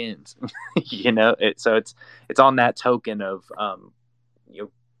 selling skins. So it's on that token of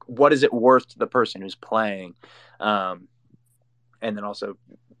what is it worth to the person who's playing, and then also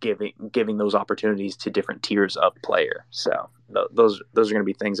giving those opportunities to different tiers of player. So those are going to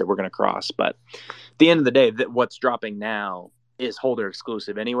be things that we're going to cross. But at the end of the day, what's dropping now is holder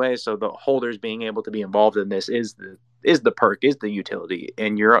exclusive anyway. So the holders being able to be involved in this is the perk, is the utility,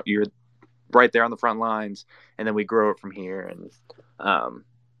 and you're right there on the front lines, and then we grow it from here, and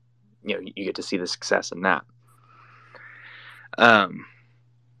you get to see the success in that.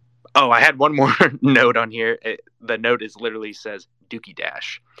 I had one more note on here. The note is literally says Dookie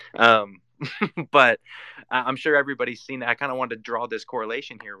Dash, but I'm sure everybody's seen that. I kind of wanted to draw this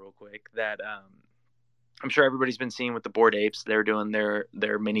correlation here real quick, that I'm sure everybody's been seeing with the Bored Apes. They're doing their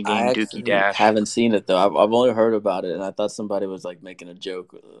mini game Dookie Dash. Haven't seen it though. I've only heard about it, and I thought somebody was like making a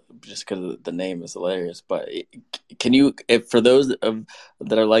joke just because the name is hilarious. But can you, for those that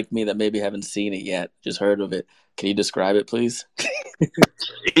are like me that maybe haven't seen it yet, just heard of it, can you describe it, please?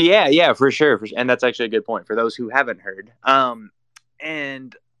 Yeah, for sure. And that's actually a good point for those who haven't heard.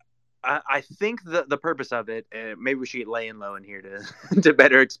 And I think the purpose of it, maybe we should get Lay and Low in here to to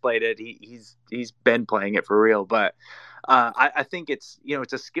better explain it. He's been playing it for real, but I think it's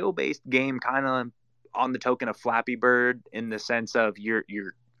it's a skill based game, kind of on the token of Flappy Bird, in the sense of you're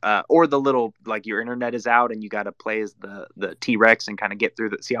or the little, like, your internet is out and you got to play as the T-Rex and kind of get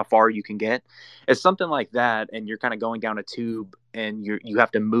through see how far you can get. It's something like that, and you're kind of going down a tube, and you have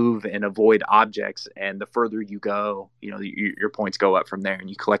to move and avoid objects, and the further you go, your points go up from there,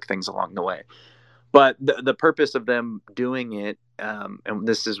 and you collect things along the way. But the purpose of them doing it, and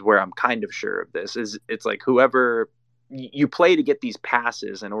this is where I'm kind of sure of this, is it's like whoever you play to get these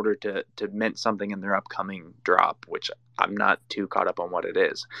passes in order to mint something in their upcoming drop, which I'm not too caught up on what it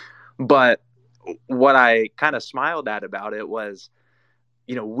is. But what I kind of smiled at about it was,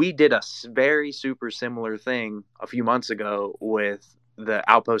 we did a very super similar thing a few months ago with the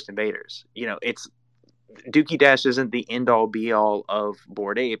Outpost Invaders. It's Dookie Dash isn't the end all be all of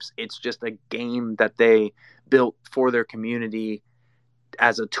Bored Apes. It's just a game that they built for their community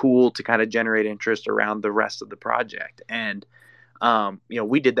as a tool to kind of generate interest around the rest of the project. And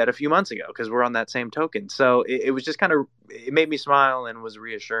we did that a few months ago because we're on that same token. So it was just it made me smile and was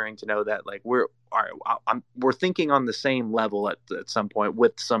reassuring to know that like we're thinking on the same level at some point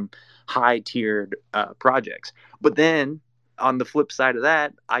with some high tiered projects. But then on the flip side of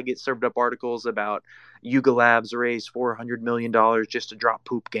that, I get served up articles about Yuga Labs raised $400 million just to drop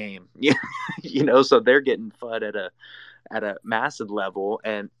poop game. So they're getting FUD at a massive level,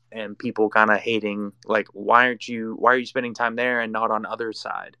 and people kind of hating like, why are you spending time there and not on other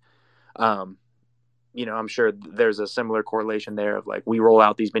side? I'm sure there's a similar correlation there of like, we roll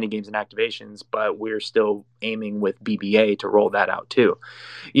out these mini games and activations, but we're still aiming with BBA to roll that out too.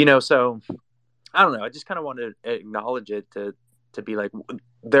 So I don't know. I just kind of want to acknowledge it to be like,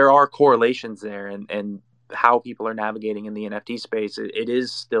 there are correlations there, and how people are navigating in the NFT space. It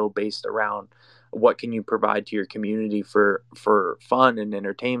is still based around what can you provide to your community for fun and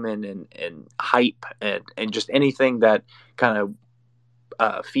entertainment and hype and just anything that kind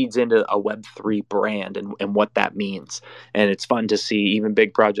of feeds into a Web3 brand and what that means. And it's fun to see even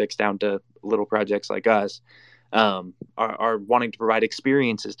big projects down to little projects like us are wanting to provide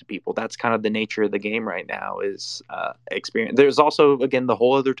experiences to people. That's kind of the nature of the game right now, is experience. There's also, again, the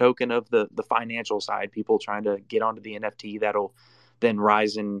whole other token of the financial side, people trying to get onto the NFT that'll then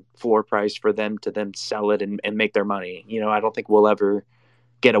rise in floor price for them to then sell it and make their money. I don't think we'll ever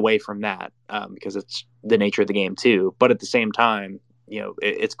get away from that because it's the nature of the game too. But at the same time,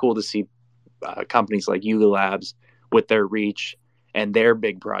 it's cool to see companies like Yuga Labs with their reach and their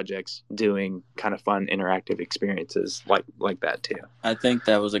big projects doing kind of fun interactive experiences like that too. I think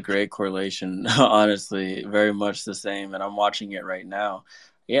that was a great correlation. Honestly, very much the same. And I'm watching it right now.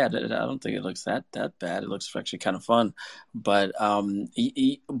 Yeah, I don't think it looks that bad. It looks actually kind of fun. But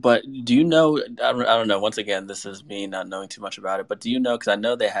but do you know? I don't know. Once again, this is me not knowing too much about it. But do you know? Because I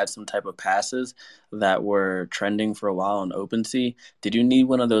know they had some type of passes that were trending for a while on OpenSea. Did you need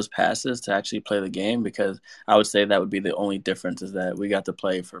one of those passes to actually play the game? Because I would say that would be the only difference, is that we got to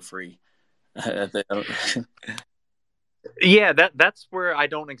play for free. Yeah, that's where I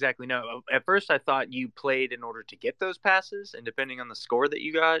don't exactly know. At first, I thought you played in order to get those passes, and depending on the score that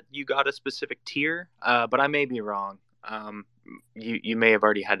you got a specific tier. But I may be wrong. You may have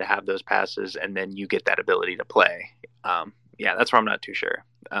already had to have those passes, and then you get that ability to play. Yeah, that's where I'm not too sure.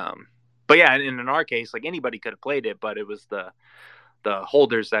 But yeah, in our case, like, anybody could have played it, but it was the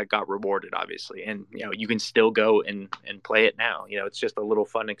holders that got rewarded, obviously. And you can still go and play it now. It's just a little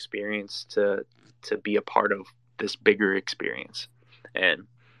fun experience to be a part of this bigger experience. And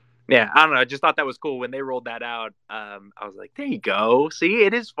yeah, I don't know, I just thought that was cool when they rolled that out. I was like, there you go. See,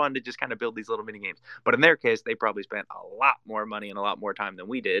 it is fun to just kind of build these little mini games. But in their case, they probably spent a lot more money and a lot more time than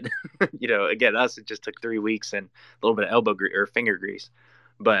we did. Again, us, it just took 3 weeks and a little bit of finger grease.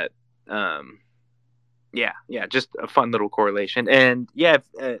 But yeah, just a fun little correlation. And yeah,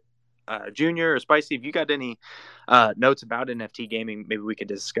 Junior or Spicy, if you got any notes about NFT gaming, maybe we could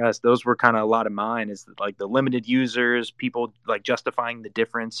discuss. Those were kind of a lot of mine, is like the limited users, people like justifying the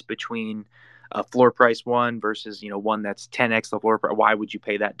difference between a floor price one versus one that's 10x the floor price. Why would you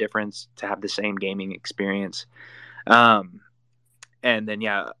pay that difference to have the same gaming experience? And then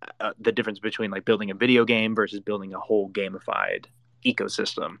the difference between like building a video game versus building a whole gamified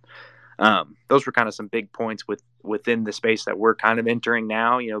ecosystem. Those were kind of some big points within the space that we're kind of entering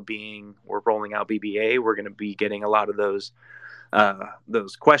now. We're rolling out BBA, we're going to be getting a lot of those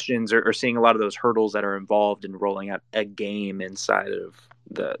questions or seeing a lot of those hurdles that are involved in rolling out a game inside of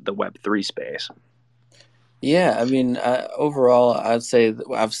the Web3 space. Yeah, I mean, overall, I'd say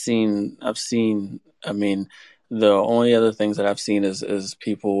I've seen. I mean, the only other things that I've seen is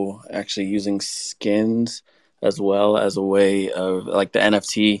people actually using skins as well as a way of, like, the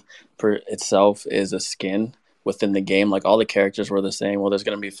NFT per itself is a skin within the game. Like, all the characters were the same. Well, there's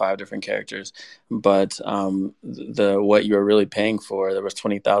going to be 5 different characters, but the what you were really paying for, there was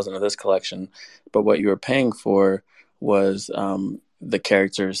 20,000 of this collection, but what you were paying for was the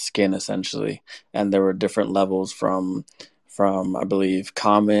character's skin, essentially, and there were different levels from I believe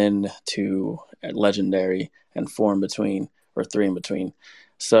common to legendary, and 4 in between, or 3 in between.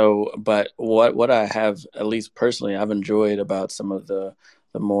 So, but what I have, at least personally, I've enjoyed about some of the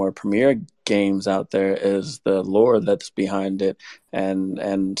the more premier games out there is the lore that's behind it,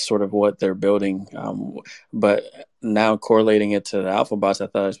 and sort of what they're building. But now correlating it to the Alphabots, I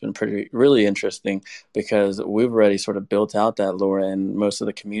thought it's been really interesting, because we've already sort of built out that lore, and most of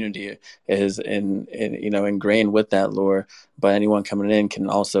the community is ingrained with that lore. But anyone coming in can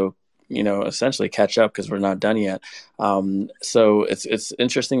also essentially catch up, because we're not done yet. So it's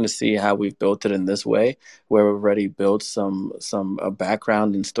interesting to see how we've built it in this way, where we've already built some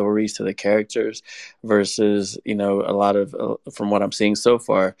background and stories to the characters, versus a lot of from what I'm seeing so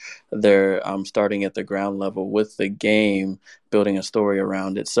far, they're starting at the ground level with the game, building a story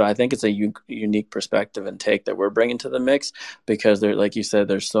around it. So I think it's a unique perspective and take that we're bringing to the mix, because there, like you said,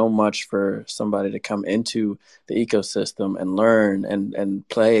 there's so much for somebody to come into the ecosystem and learn and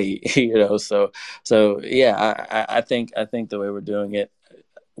play. So yeah, I think the way we're doing it,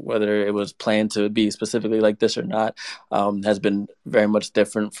 whether it was planned to be specifically like this or not, has been very much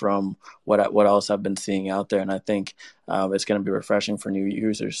different from what else I've been seeing out there, and I think it's going to be refreshing for new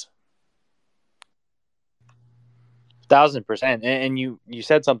users. 1,000%. And you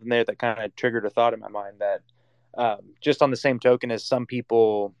said something there that kind of triggered a thought in my mind, that just on the same token as some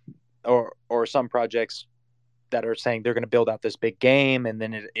people or some projects that are saying they're going to build out this big game, and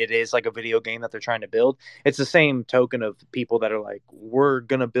then it is like a video game that they're trying to build. It's the same token of people that are like, we're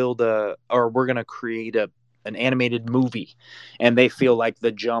going to create an animated movie, and they feel like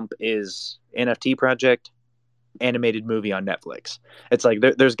the jump is NFT project, animated movie on Netflix. It's like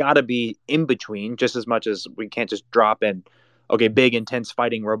there's got to be in between, just as much as we can't just drop in, okay, big intense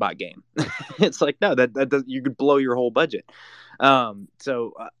fighting robot game. It's like, no, that you could blow your whole budget.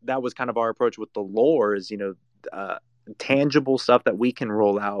 So that was kind of our approach with the lore, is tangible stuff that we can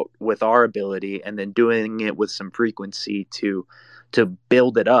roll out with our ability, and then doing it with some frequency to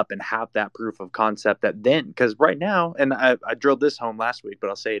build it up and have that proof of concept. That then, because right now, and I drilled this home last week, but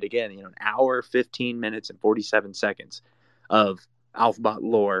I'll say it again, an hour, 15 minutes and 47 seconds of Alphabot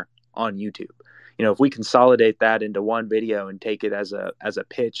lore on YouTube. If we consolidate that into one video and take it as a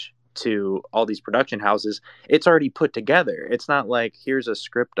pitch to all these production houses, it's already put together. It's not like, here's a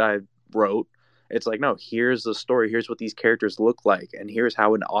script I wrote. It's like, no, here's the story. Here's what these characters look like. And here's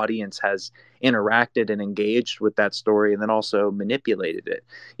how an audience has interacted and engaged with that story, and then also manipulated it.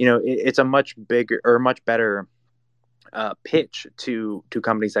 It's a much bigger or much better pitch to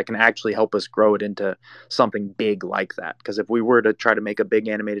companies that can actually help us grow it into something big like that. Because if we were to try to make a big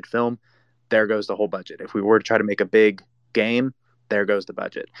animated film, there goes the whole budget. If we were to try to make a big game, there goes the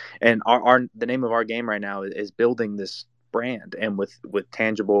budget. And the name of our game right now is building this brand, and with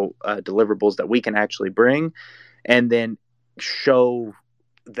tangible deliverables that we can actually bring, and then show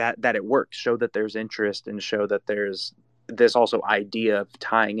that it works, show that there's interest, and show that there's this also idea of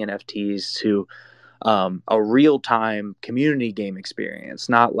tying NFTs to a real-time community game experience,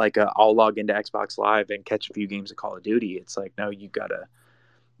 not like I'll log into Xbox Live and catch a few games of Call of Duty. It's like, no, you gotta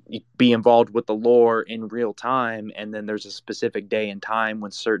be involved with the lore in real time, and then there's a specific day and time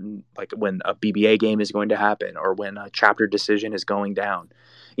when when a BBA game is going to happen, or when a chapter decision is going down.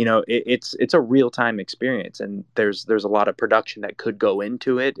 It's a real-time experience, and there's a lot of production that could go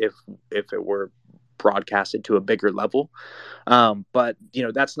into it if it were broadcasted to a bigger level. But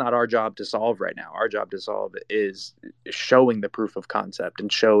that's not our job to solve right now. Our job to solve is showing the proof of concept and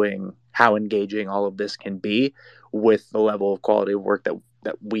showing how engaging all of this can be with the level of quality of work that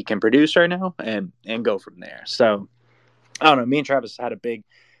we can produce right now, and go from there. So I don't know. Me and Travis had a big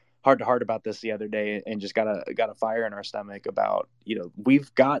heart-to-heart about this the other day, and just got a fire in our stomach about,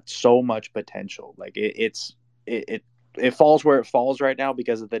 we've got so much potential. Like it falls where it falls right now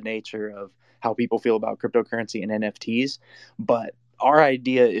because of the nature of how people feel about cryptocurrency and NFTs. But our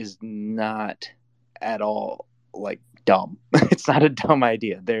idea is not at all like dumb. It's not a dumb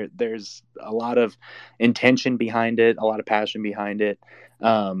idea. There's a lot of intention behind it, a lot of passion behind it,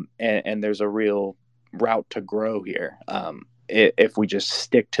 and there's a real route to grow here, if we just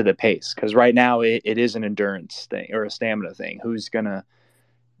stick to the pace. Because right now it is an endurance thing or a stamina thing. Who's gonna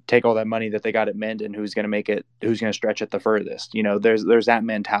take all that money that they got at Mint, and who's gonna stretch it the furthest? There's that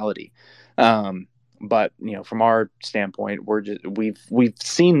mentality. But from our standpoint, we've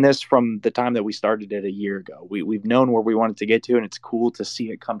seen this from the time that we started it a year ago. We've known where we wanted to get to, and it's cool to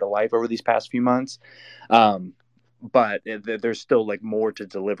see it come to life over these past few months. But there's still like more to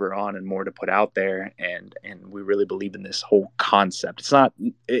deliver on and more to put out there, and we really believe in this whole concept.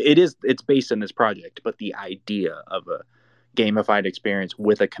 It's based in this project, but the idea of a gamified experience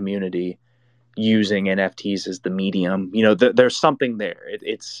with a community using NFTs as the medium, there's something there.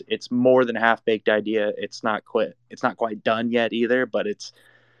 It's more than a half-baked idea. It's not quite done yet either, but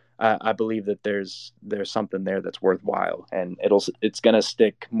I believe that there's something there that's worthwhile, and it's gonna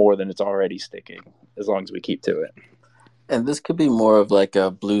stick more than it's already sticking as long as we keep to it. And this could be more of like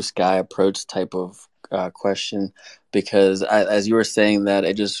a blue sky approach type of question, because as you were saying that,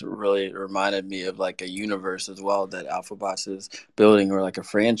 it just really reminded me of like a universe as well that Alphabots is building, or like a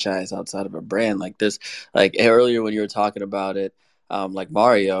franchise outside of a brand like this. Like earlier when you were talking about it, like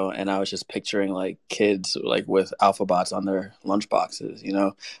Mario, and I was just picturing like kids like with Alphabots on their lunch boxes.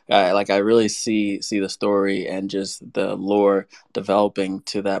 Like I really see the story and just the lore developing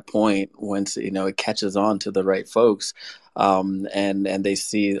to that point once it catches on to the right folks, and they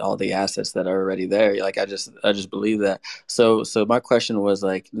see all the assets that are already there. Like I just believe that. So my question was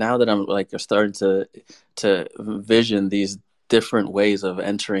like, now that I'm like starting to vision these different ways of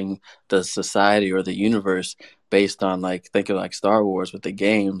entering the society or the universe based on, like, think of like Star Wars with the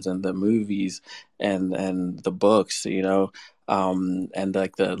games and the movies and the books, and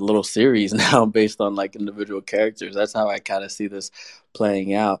like the little series now based on like individual characters. That's how I kind of see this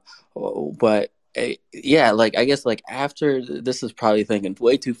playing out. But yeah, like I guess like after this is probably thinking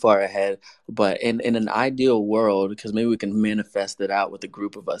way too far ahead, but in an ideal world, because maybe we can manifest it out with a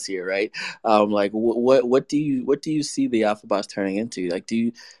group of us here, right? Like what do you see the Alphabots turning into? Like, do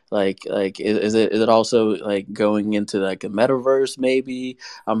you like is it also like going into like a metaverse? Maybe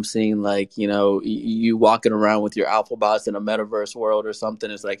I'm seeing like you walking around with your Alphabots in a metaverse world or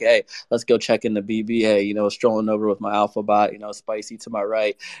something. It's like, hey, let's go check in the BBA. Strolling over with my Alphabot, Spicy to my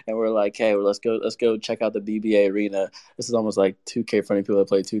right, and we're like, hey, well, let's go check out the BBA arena. This is almost like 2K for any people that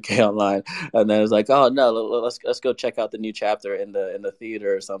play 2K online. And then it's like, oh no, let's go check out the new chapter in the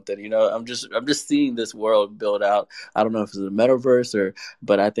theater or something. I'm just seeing this world build out. I don't know if it's a metaverse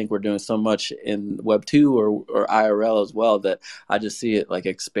but I think we're doing so much in Web 2 or IRL as well that I just see it like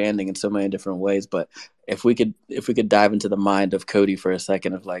expanding in so many different ways. But if we could dive into the mind of Cody for a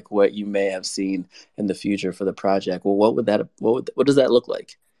second, of like what you may have seen in the future for the project, well, what does that look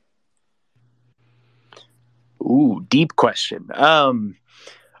like? Ooh, deep question.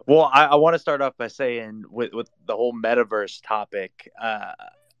 Well, I want to start off by saying with the whole metaverse topic,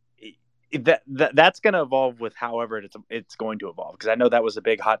 that's going to evolve with however it's going to evolve, because I know that was a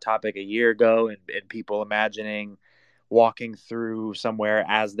big hot topic a year ago, and people imagining walking through somewhere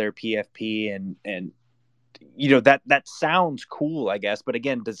as their PFP, and that sounds cool, I guess, but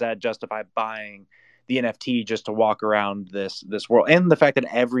again, does that justify buying the NFT just to walk around this world? And the fact that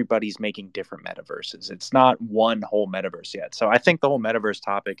everybody's making different metaverses, it's not one whole metaverse yet. So I think the whole metaverse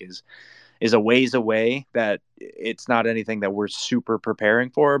topic is a ways away, that it's not anything that we're super preparing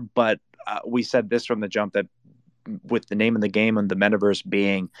for. But we said this from the jump, that with the name of the game and the metaverse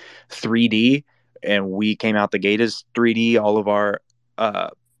being 3D, and we came out the gate as 3D, all of our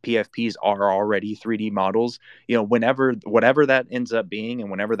PFPs are already 3D models. Whatever that ends up being,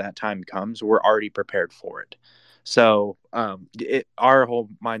 and whenever that time comes, we're already prepared for it. So our whole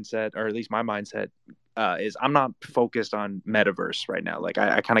mindset, or at least my mindset, is I'm not focused on metaverse right now. Like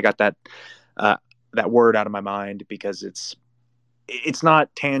I kind of got that word out of my mind, because it's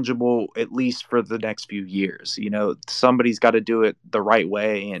not tangible, at least for the next few years. Somebody's got to do it the right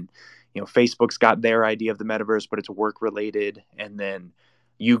way, and Facebook's got their idea of the metaverse, but it's work related, and then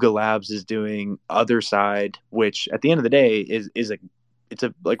Yuga Labs is doing other side, which at the end of the day it's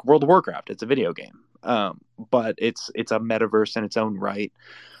a like World of Warcraft. It's a video game, but it's a metaverse in its own right.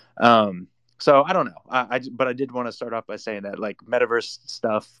 So I don't know. But I did want to start off by saying that, like, metaverse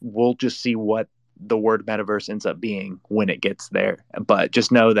stuff, we'll just see what the word metaverse ends up being when it gets there. But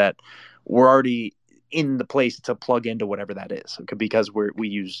just know that we're already in the place to plug into whatever that is, because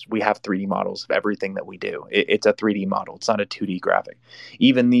we have 3D models of everything that we do. It's a 3D model. It's not a 2D graphic.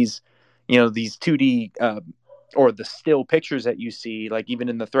 Even these 2D or the still pictures that you see, like even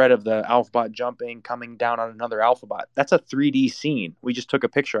in the thread of the Alphabot jumping, coming down on another Alphabot, that's a 3D scene. We just took a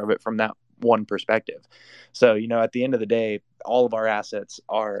picture of it from that one perspective. So, at the end of the day, all of our assets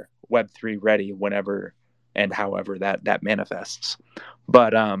are Web3 ready whenever and however that manifests.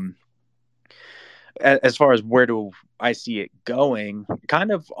 But as far as where do I see it going,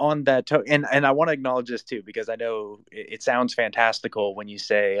 kind of on that and I want to acknowledge this too, because I know it sounds fantastical when you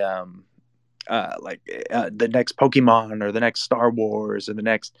say the next Pokemon, or the next Star Wars, or the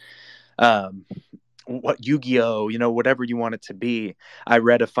next what Yu-Gi-Oh, whatever you want it to be. I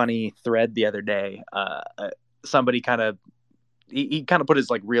read a funny thread the other day. Somebody he kind of put his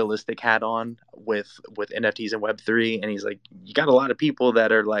like realistic hat on with NFTs and Web3, and he's like, you got a lot of people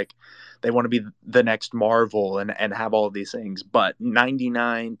that are like, they want to be the next Marvel and have all of these things, but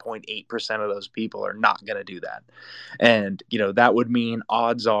 99.8% of those people are not going to do that. And that would mean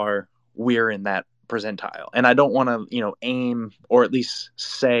odds are we're in that percentile. And I don't want to, aim or at least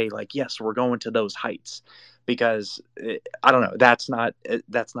say like, yes, we're going to those heights, because I don't know, that's not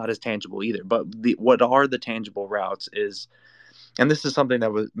as tangible either. But what are the tangible routes is, and this is something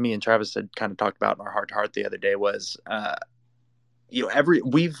that me and Travis had kind of talked about in our heart to heart the other day, was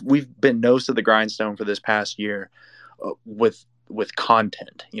we've been nose to the grindstone for this past year with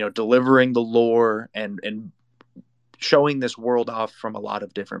content, delivering the lore and showing this world off from a lot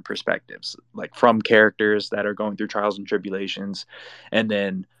of different perspectives, like from characters that are going through trials and tribulations, and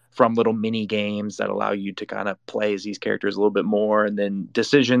then from little mini games that allow you to kind of play as these characters a little bit more, and then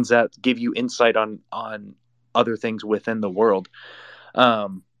decisions that give you insight on other things within the world.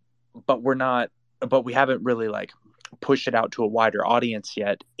 But we haven't really like pushed it out to a wider audience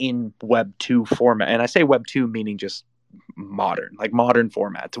yet in Web 2 format. And I say Web 2 meaning just modern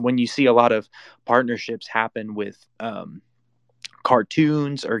formats. When you see a lot of partnerships happen with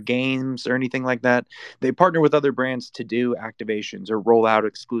cartoons or games or anything like that, they partner with other brands to do activations or roll out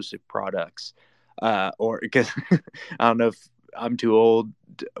exclusive products. Or because I don't know if I'm too old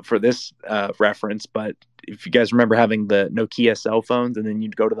for this reference, but if you guys remember having the Nokia cell phones, and then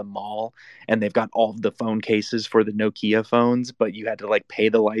you'd go to the mall and they've got all of the phone cases for the Nokia phones, but you had to like pay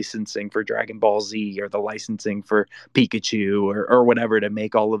the licensing for Dragon Ball Z or the licensing for Pikachu or whatever to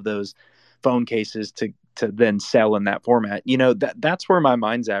make all of those phone cases to then sell in that format. That's where my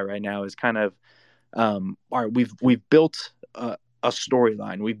mind's at right now, is kind of, all right, we've built a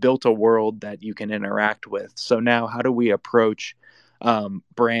storyline. We've built a world that you can interact with. So now how do we approach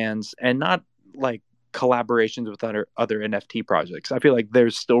brands, and not like collaborations with other NFT projects? I feel like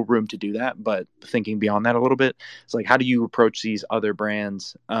there's still room to do that, but thinking beyond that a little bit, it's like, how do you approach these other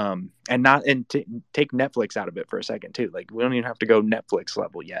brands, and take Netflix out of it for a second too. Like, we don't even have to go Netflix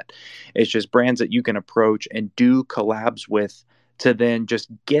level yet. It's just brands that you can approach and do collabs with to then just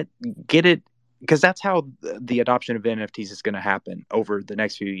get it, because that's how the adoption of NFTs is going to happen over the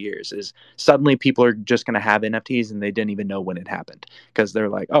next few years. Is suddenly people are just going to have NFTs and they didn't even know when it happened, because they're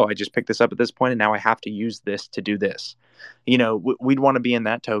like, oh, I just picked this up at this point and now I have to use this to do this. We'd want to be in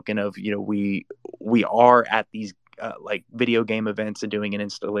that token of, we are at these like video game events and doing an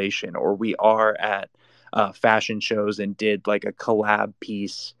installation, or we are at fashion shows and did like a collab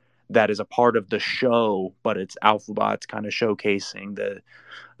piece that is a part of the show, but it's Alphabots kind of showcasing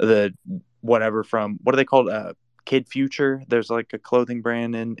the whatever from, what are they called? Kid Future. There's like a clothing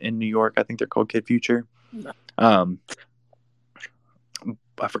brand in New York. I think they're called Kid Future. I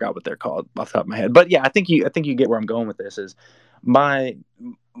forgot what they're called off the top of my head, but yeah, I think you get where I'm going with this. Is my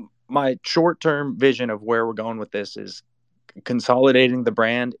short-term vision of where we're going with this is consolidating the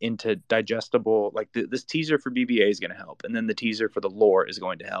brand into digestible, like this teaser for BBA is going to help, and then the teaser for the lore is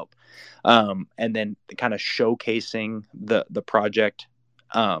going to help, and then kind of showcasing the project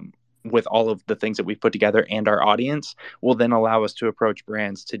with all of the things that we've put together, and our audience will then allow us to approach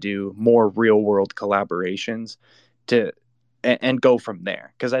brands to do more real world collaborations and go from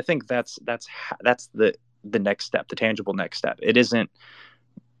there. Because I think that's the next step, the tangible next step. It isn't,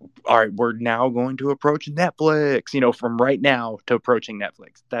 all right, we're now going to approach Netflix, from right now to approaching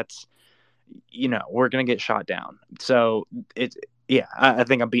Netflix. That's, we're going to get shot down. So it's, yeah, I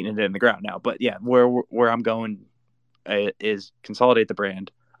think I'm beating it in the ground now, but yeah, where I'm going is consolidate the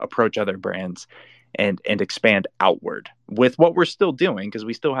brand, approach other brands, and expand outward with what we're still doing, because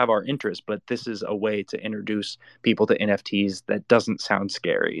we still have our interests, but this is a way to introduce people to NFTs that doesn't sound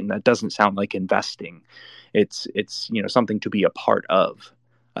scary and that doesn't sound like investing. It's something to be a part of,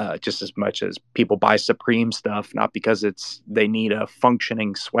 just as much as people buy Supreme stuff not because they need a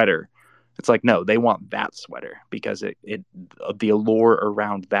functioning sweater. It's like, no, they want that sweater because the allure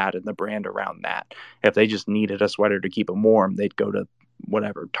around that and the brand around that. If they just needed a sweater to keep them warm, they'd go to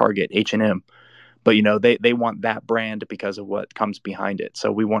whatever, Target, H&M. But, they want that brand because of what comes behind it.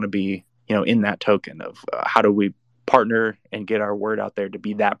 So we want to be, in that token of how do we partner and get our word out there to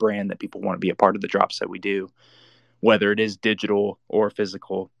be that brand that people want to be a part of the drops that we do, whether it is digital or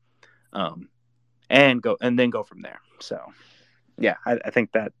physical, and then go from there. So, yeah, I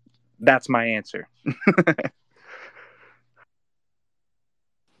think that's my answer.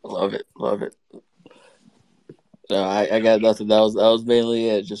 Love it. No, I got nothing. That was mainly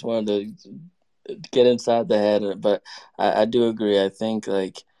it. Just wanted to get inside the head, but I do agree. I think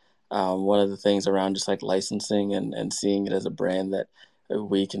like one of the things around just like licensing and seeing it as a brand that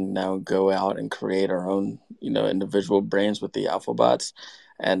we can now go out and create our own, individual brands with the Alphabots,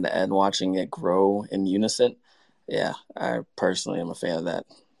 and watching it grow in unison. Yeah, I personally am a fan of that.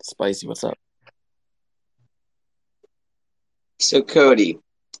 Spicy, what's up? So Cody,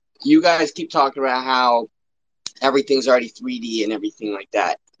 you guys keep talking about how everything's already 3D and everything like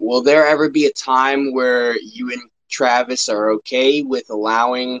that. will there ever be a time where you and Travis are okay with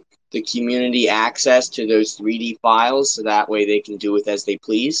allowing the community access to those 3D files so that way they can do with as they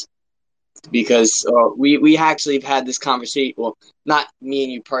please? Because we actually have had this conversation. Well, not me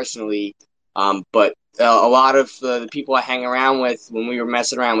and you personally, but a lot of the people I hang around with when we were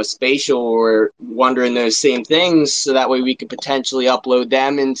messing around with spatial were wondering those same things. So that way we could potentially upload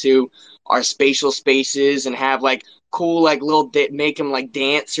them into our spatial spaces and have like cool like little make them like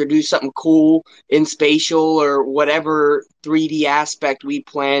dance or do something cool in spatial or whatever 3D aspect we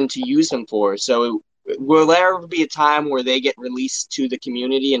plan to use them for. So will there ever be a time where they get released to the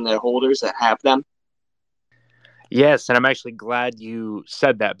community and their holders that have them? Yes, and I'm actually glad you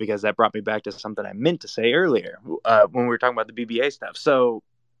said that because that brought me back to something I meant to say earlier when we were talking about the BBA stuff. So,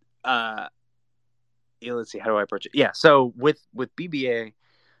 let's see, how do I approach it? Yeah, so with BBA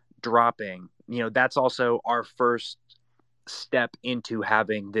dropping, that's also our first step into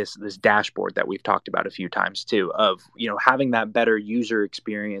having this dashboard that we've talked about a few times too, of having that better user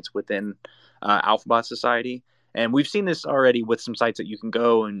experience within Alphabot Society. And we've seen this already with some sites that you can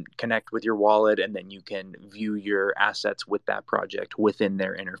go and connect with your wallet, and then you can view your assets with that project within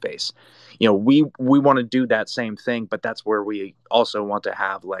their interface. We want to do that same thing, but that's where we also want to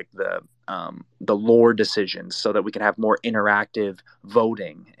have like the lore decisions so that we can have more interactive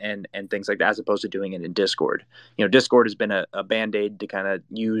voting and things like that, as opposed to doing it in Discord. Discord has been a band-aid to kind of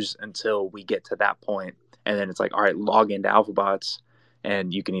use until we get to that point. And then it's like, all right, log into Alphabots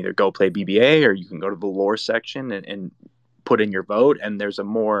and you can either go play BBA or you can go to the lore section and put in your vote. And there's a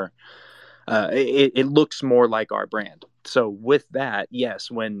more, it looks more like our brand. So with that,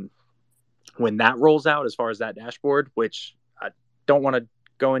 yes, when that rolls out, as far as that dashboard, which I don't want to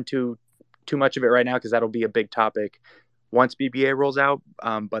go into too much of it right now because that'll be a big topic once BBA rolls out,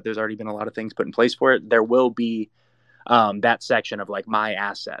 but there's already been a lot of things put in place for it. There will be that section of like my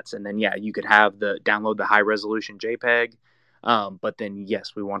assets, and then you could have download the high resolution JPEG, but then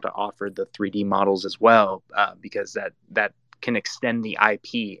yes, we want to offer the 3D models as well, because that can extend the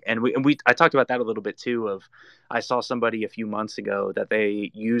IP. And I talked about that a little bit too. I saw somebody a few months ago that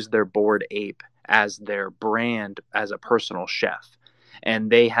they used their Bored Ape as their brand as a personal chef,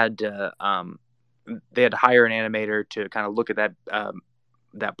 and they had to hire an animator to kind of look at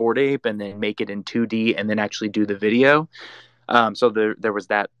that Bored Ape and then make it in 2D and then actually do the video. So there was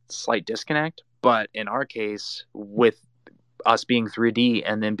that slight disconnect. But in our case, with us being 3D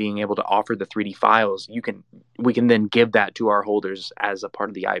and then being able to offer the 3D files, we can then give that to our holders as a part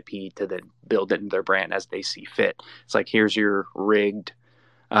of the IP to then build it in their brand as they see fit. It's like, here's your rigged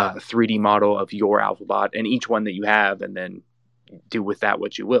 3D model of your Alphabot and each one that you have, and then do with that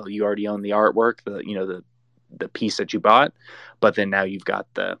what you will. You already own the artwork, the piece that you bought, but then now you've got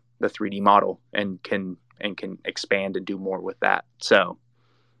the 3D model and can expand and do more with that. So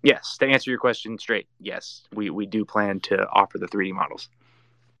yes, to answer your question straight, yes, we do plan to offer the 3D models.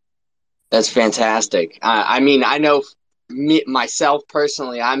 That's fantastic. I mean, I know myself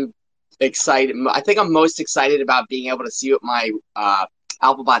personally, I'm excited. I think I'm most excited about being able to see what my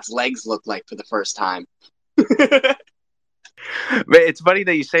Alphabot's legs look like for the first time. But it's funny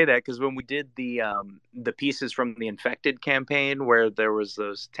that you say that, because when we did the pieces from the infected campaign where there was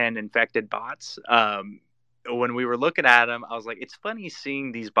those 10 infected bots, when we were looking at them, I was like, it's funny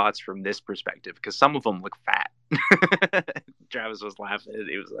seeing these bots from this perspective because some of them look fat. Travis was laughing.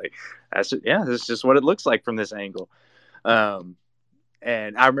 He was like, that's just what it looks like from this angle.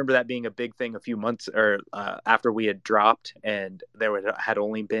 And I remember that being a big thing a few months after we had dropped, and there had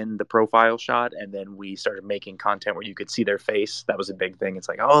only been the profile shot, and then we started making content where you could see their face. That was a big thing. It's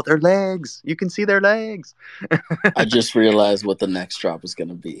like, oh, their legs. You can see their legs. I just realized what the next drop is going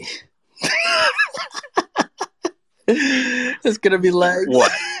to be. It's going to be legs.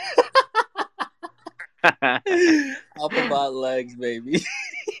 What? Alphabot legs, baby.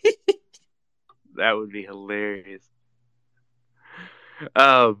 That would be hilarious.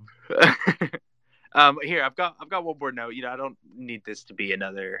 Here I've got one more note. I don't need this to be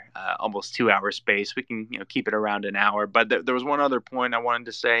another almost 2-hour space. We can keep it around an hour. But there was one other point I wanted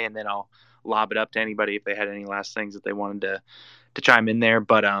to say, and then I'll lob it up to anybody if they had any last things that they wanted to chime in there.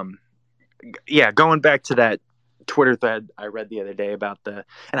 But going back to that Twitter thread I read the other day about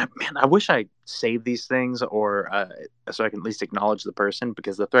I wish I saved these things or so I can at least acknowledge the person,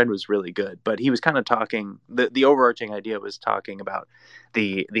 because the thread was really good. But he was kind of talking, the overarching idea was talking about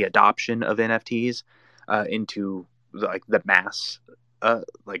the adoption of NFTs into the mass,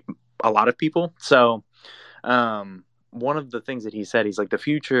 like a lot of people. So one of the things that he said, he's like, the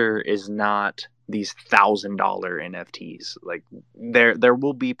future is not these $1,000 NFTs. Like there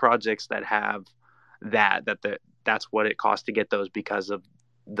will be projects that have that's what it costs to get those because of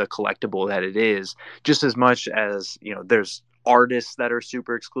the collectible that it is, just as much as, there's artists that are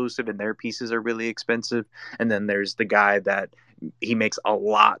super exclusive and their pieces are really expensive. And then there's the guy that he makes a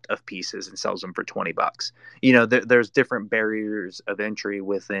lot of pieces and sells them for $20. There's different barriers of entry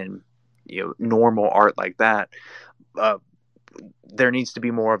within, normal art like that. There needs to be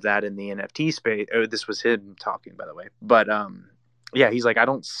more of that in the NFT space. Oh, this was him talking, by the way. But yeah, he's like, I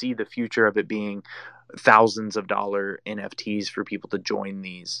don't see the future of it being thousands of dollar NFTs for people to join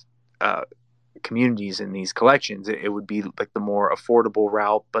these communities in these collections. It would be like the more affordable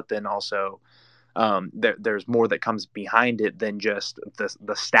route, but then also there's more that comes behind it than just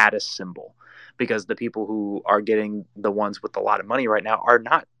the status symbol, because the people who are getting the ones with a lot of money right now are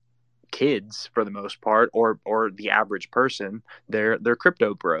not kids for the most part, or the average person. They're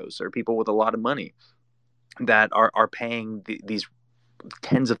crypto bros or people with a lot of money that are paying these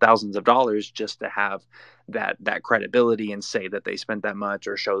tens of thousands of dollars just to have that credibility and say that they spent that much,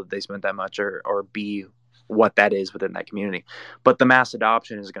 or show that they spent that much, or be what that is within that community. But the mass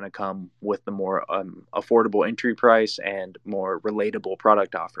adoption is going to come with the more affordable entry price and more relatable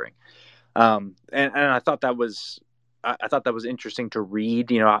product offering. And I thought that was interesting to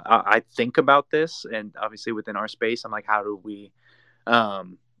read. I think about this, and obviously within our space, I'm like, how do we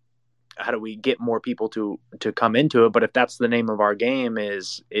get more people to come into it? But if that's the name of our game,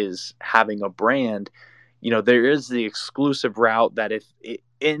 is having a brand, there is the exclusive route that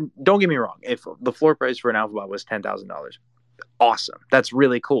and don't get me wrong, if the floor price for an Alphabot was $10,000, awesome, that's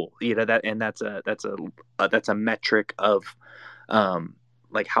really cool. That's a metric of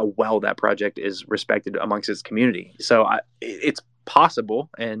like how well that project is respected amongst its community. So it's possible,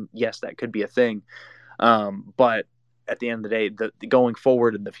 and yes, that could be a thing. But at the end of the day, going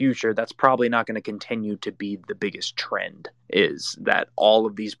forward in the future, that's probably not going to continue to be the biggest trend, is that all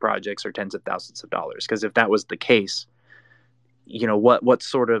of these projects are tens of thousands of dollars. Because if that was the case, what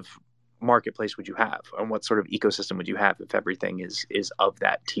sort of marketplace would you have, and what sort of ecosystem would you have if everything is of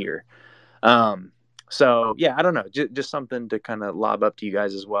that tier? So yeah, I don't know, just something to kind of lob up to you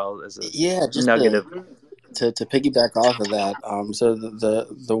guys as well as a Yeah, just nugget of. to piggyback off of that. So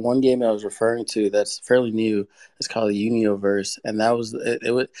the one game I was referring to that's fairly new is called the Unioverse, and that was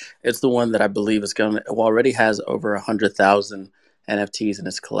it's the one that I believe is going to already has over 100,000 NFTs in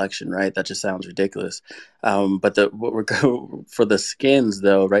its collection. Right, that just sounds ridiculous. But what we're for the skins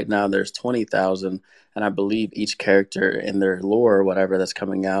though, right now there's 20,000, and I believe each character in their lore or whatever that's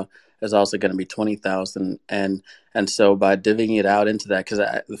coming out is also going to be 20,000. And so by divvying it out into that, because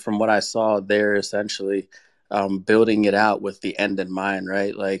from what I saw, they're essentially building it out with the end in mind,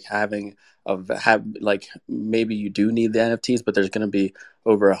 right? Like like maybe you do need the NFTs, but there's going to be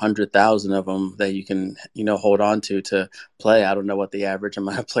over 100,000 of them that you can hold on to play. I don't know what the average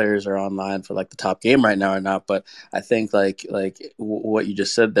amount of players are online for like the top game right now or not, but I think like what you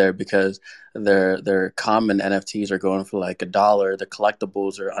just said there, because their common NFTs are going for like $1. The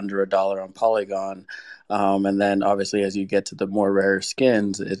collectibles are under $1 on Polygon. And then obviously as you get to the more rare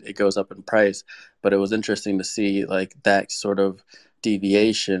skins, it goes up in price. But it was interesting to see like that sort of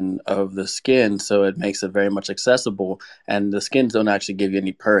deviation of the skin, so it makes it very much accessible. And the skins don't actually give you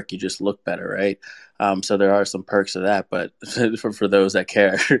any perk; you just look better, right? So there are some perks to that, but for those that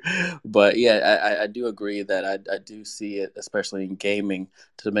care. But yeah, I do agree that I do see it, especially in gaming,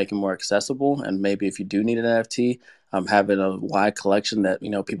 to make it more accessible. And maybe if you do need an NFT, having a wide collection that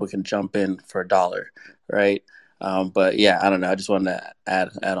people can jump in for $1, right? But yeah, I don't know. I just wanted to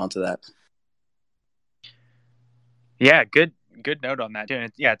add on to that. Yeah, good note on that too.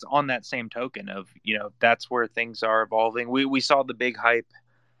 And it's on that same token of, that's where things are evolving. We saw the big hype,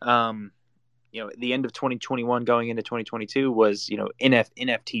 the end of 2021 going into 2022 was,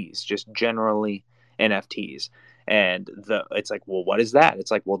 NFTs, just generally NFTs. And it's like, well, what is that?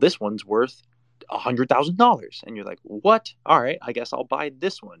 It's like, well, this one's worth $100,000. And you're like, what? All right, I guess I'll buy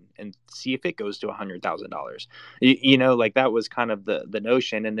this one and see if it goes to $100,000. Like that was kind of the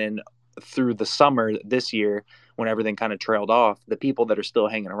notion. And then through the summer this year, when everything kind of trailed off, the people that are still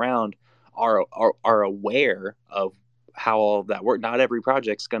hanging around are aware of how all of that works. Not every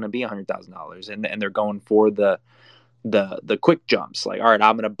project's going to be $100,000, and they're going for the quick jumps. Like, all right,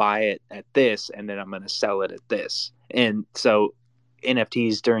 I'm going to buy it at this, and then I'm going to sell it at this. And so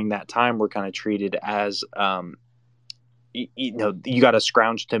NFTs during that time were kind of treated as, you got to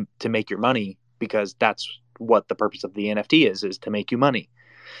scrounge to make your money, because that's what the purpose of the NFT is to make you money.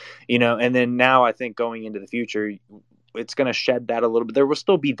 And then now I think going into the future, it's going to shed that a little bit. There will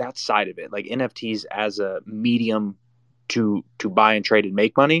still be that side of it, like NFTs as a medium to buy and trade and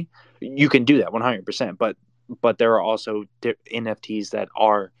make money. You can do that 100%, but there are also NFTs that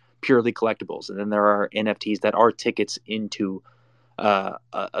are purely collectibles, and then there are NFTs that are tickets into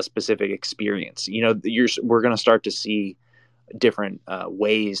a specific experience. We're going to start to see different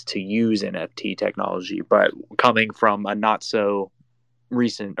ways to use NFT technology, but coming from a not so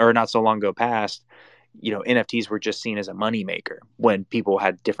recent or not so long ago past, NFTs were just seen as a moneymaker when people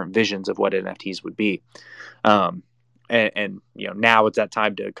had different visions of what NFTs would be. And now it's that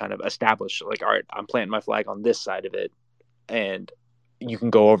time to kind of establish, like, all right, I'm planting my flag on this side of it, and you can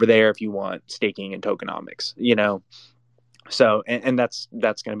go over there if you want staking and tokenomics, So, and that's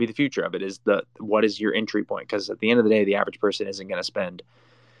going to be the future of it, is what is your entry point? Because at the end of the day, the average person isn't going to spend,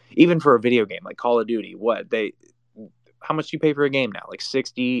 even for a video game like Call of Duty, how much do you pay for a game now? Like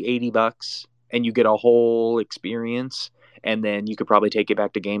 60, $80, and you get a whole experience. And then you could probably take it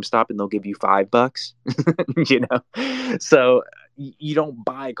back to GameStop and they'll give you $5, So you don't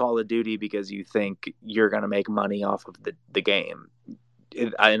buy Call of Duty because you think you're going to make money off of the game.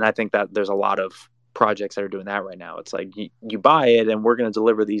 And I think that there's a lot of projects that are doing that right now. It's like you buy it and we're going to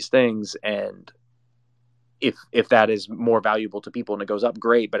deliver these things, and if that is more valuable to people and it goes up,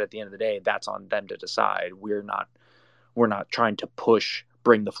 great, but at the end of the day, that's on them to decide. We're not trying to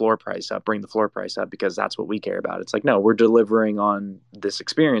bring the floor price up because that's what we care about. It's like, no, we're delivering on this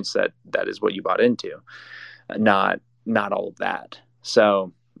experience that is what you bought into, not all of that.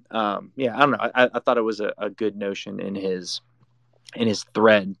 So I don't know, I thought it was a good notion in his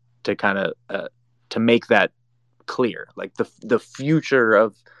thread to kind of to make that clear. Like the future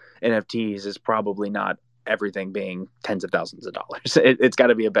of NFTs is probably not everything being tens of thousands of dollars. It's got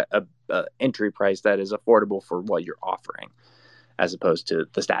to be a entry price that is affordable for what you're offering, as opposed to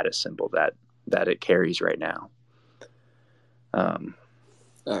the status symbol that it carries right now. I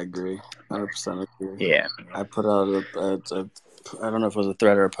agree, 100% agree. Yeah, I put out I don't know if it was a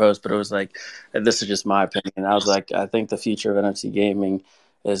thread or a post, but it was like, and this is just my opinion. I was like, I think the future of NFT gaming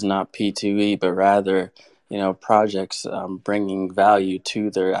is not P2E, but rather, projects bringing value to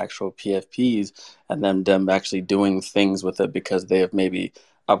their actual PFPs, and then them actually doing things with it because they have maybe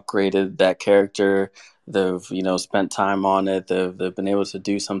upgraded that character. They've spent time on it. They've been able to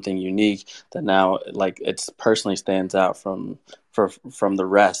do something unique that now, like, it's personally stands out from the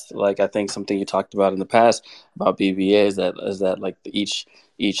rest. Like, I think something you talked about in the past about BBA is that like each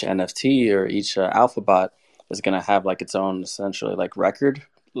NFT or each Alphabot is going to have like its own essentially like record,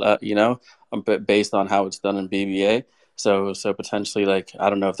 but based on how it's done in BBA. So potentially, like, I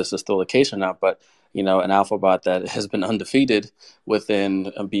don't know if this is still the case or not, but an Alphabot that has been undefeated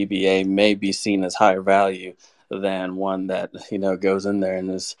within a BBA may be seen as higher value than one that goes in there and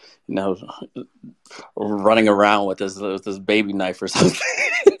is running around with this baby knife or something.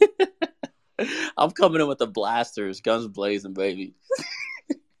 I'm coming in with the blasters, guns blazing, baby.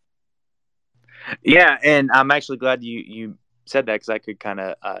 Yeah, and I'm actually glad you said that, because I could kind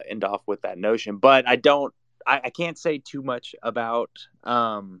of end off with that notion. But I can't say too much about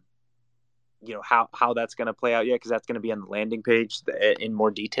how that's going to play out yet, because that's going to be on the landing page in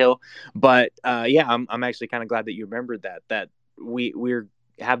more detail. But I'm actually kind of glad that you remembered that we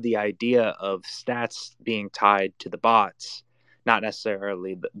have the idea of stats being tied to the bots, not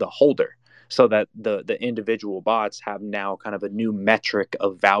necessarily the holder, so that the individual bots have now kind of a new metric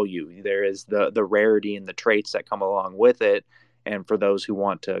of value. There is the rarity and the traits that come along with it, and for those who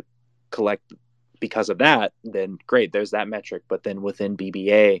want to collect because of that, then great, there's that metric. But then within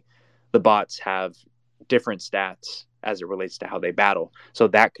BBA, the bots have different stats as it relates to how they battle, so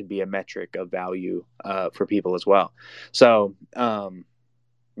that could be a metric of value for people as well. So and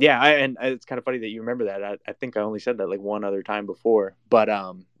it's kind of funny that you remember that. I think I only said that like one other time before, but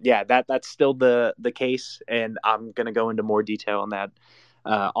that's still the case, and I'm gonna go into more detail on that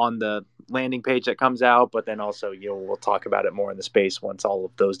on the landing page that comes out. But then also, we'll talk about it more in the space once all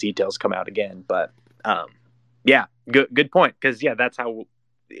of those details come out again. But good point, because that's how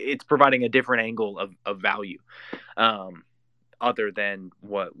it's providing a different angle of value, other than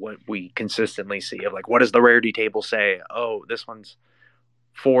what we consistently see of, like, what does the rarity table say? Oh, this one's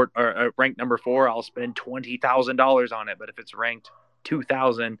ranked number 4, I'll spend $20,000 on it. But if it's ranked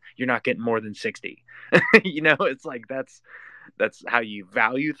 2,000, you're not getting more than 60. It's like that's how you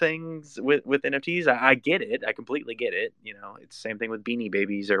value things with NFTs. I get it. I completely get it. It's the same thing with Beanie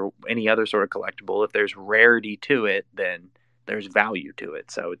Babies or any other sort of collectible. If there's rarity to it, then there's value to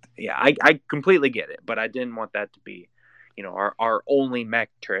it. So I completely get it, but I didn't want that to be our only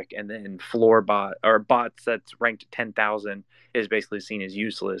metric, and then floor bot or bots that's ranked 10,000 is basically seen as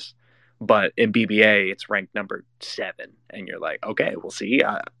useless. But in BBA, it's ranked number 7, and you're like, okay, we'll see.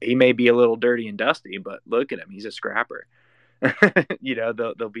 He may be a little dirty and dusty, but look at him, he's a scrapper.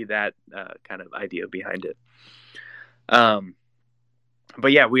 There'll be that kind of idea behind it.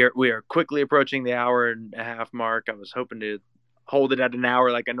 But we are quickly approaching the hour and a half mark. I was hoping to hold it at an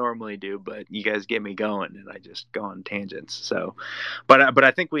hour like I normally do, but you guys get me going and I just go on tangents. So, but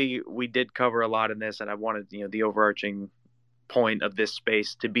I think we did cover a lot in this, and I wanted, the overarching point of this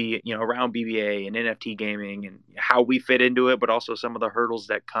space to be, around BBA and NFT gaming and how we fit into it, but also some of the hurdles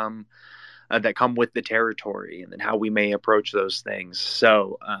that come with the territory, and then how we may approach those things.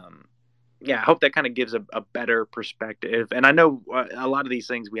 So, I hope that kind of gives a better perspective. And I know a lot of these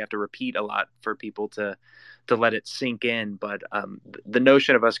things we have to repeat a lot for people to let it sink in. But the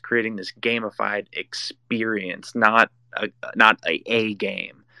notion of us creating this gamified experience, not a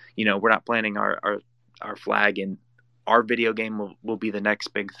game. We're not planning our flag in our video game will be the next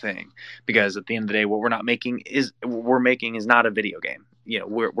big thing, because at the end of the day, what we're making is not a video game.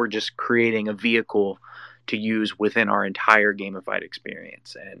 We're just creating a vehicle to use within our entire gamified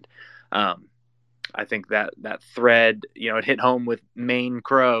experience. And I think that thread, it hit home with Maine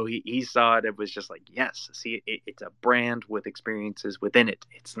Crow. He saw it. It was just like, yes, see, it's a brand with experiences within it.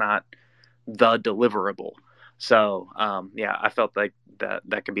 It's not the deliverable. So, I felt like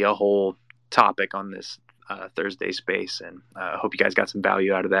that could be a whole topic on this Thursday space, and I hope you guys got some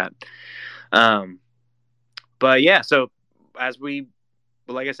value out of that. But yeah, so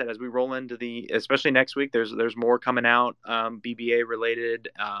like I said, as we roll into especially next week, there's more coming out, BBA related.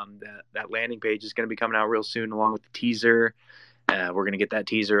 That landing page is going to be coming out real soon, along with the teaser. We're going to get that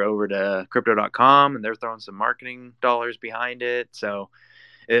teaser over to crypto.com, and they're throwing some marketing dollars behind it. So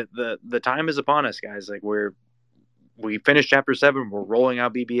the time is upon us, guys. Like we finished chapter 7, we're rolling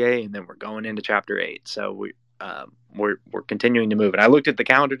out BBA, and then we're going into chapter 8. So we're continuing to move. And I looked at the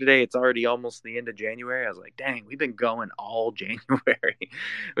calendar today; it's already almost the end of January. I was like, dang, we've been going all January.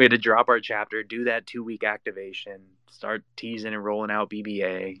 We had to drop our chapter, do that 2-week activation, start teasing and rolling out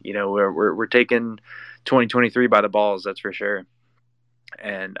BBA. We're taking 2023 by the balls, that's for sure.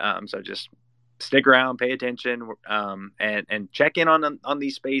 And so just stick around, pay attention, and check in on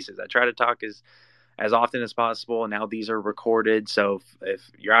these spaces. I try to talk as often as possible. And now these are recorded. So if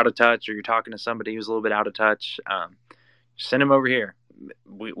you're out of touch, or you're talking to somebody who's a little bit out of touch, send them over here.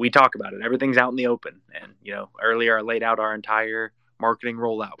 We talk about it. Everything's out in the open. And, earlier I laid out our entire marketing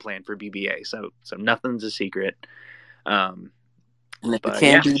rollout plan for BBA. So nothing's a secret. And if you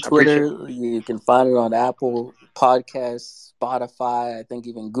can't do Twitter, you can find it on Apple Podcasts, Spotify, I think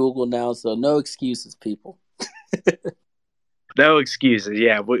even Google now. So no excuses, people. No excuses.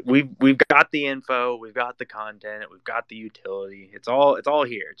 Yeah, we've got the info, we've got the content, we've got the utility. It's all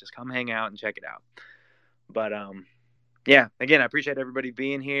here. Just come hang out and check it out. But again, I appreciate everybody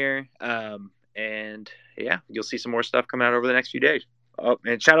being here. And you'll see some more stuff coming out over the next few days. Oh,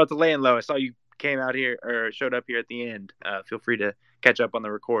 and shout out to Laying Low. I saw you came out here or showed up here at the end. Feel free to catch up on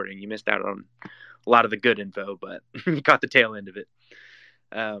the recording. You missed out on a lot of the good info, but you caught the tail end of it.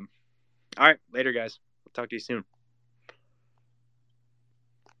 All right, later, guys. We'll talk to you soon.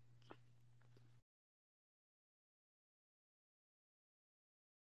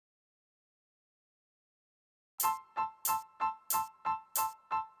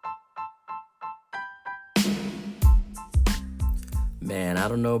 Man, I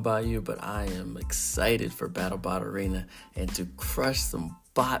don't know about you, but I am excited for BattleBot Arena and to crush some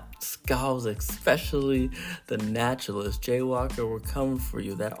bot skulls, especially the Naturalist. Jay Walker, we're coming for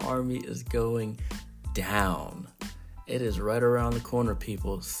you. That army is going down. It is right around the corner,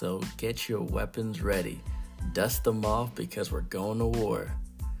 people, so get your weapons ready. Dust them off because we're going to war.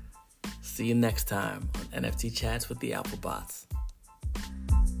 See you next time on NFT Chats with the Alphabots.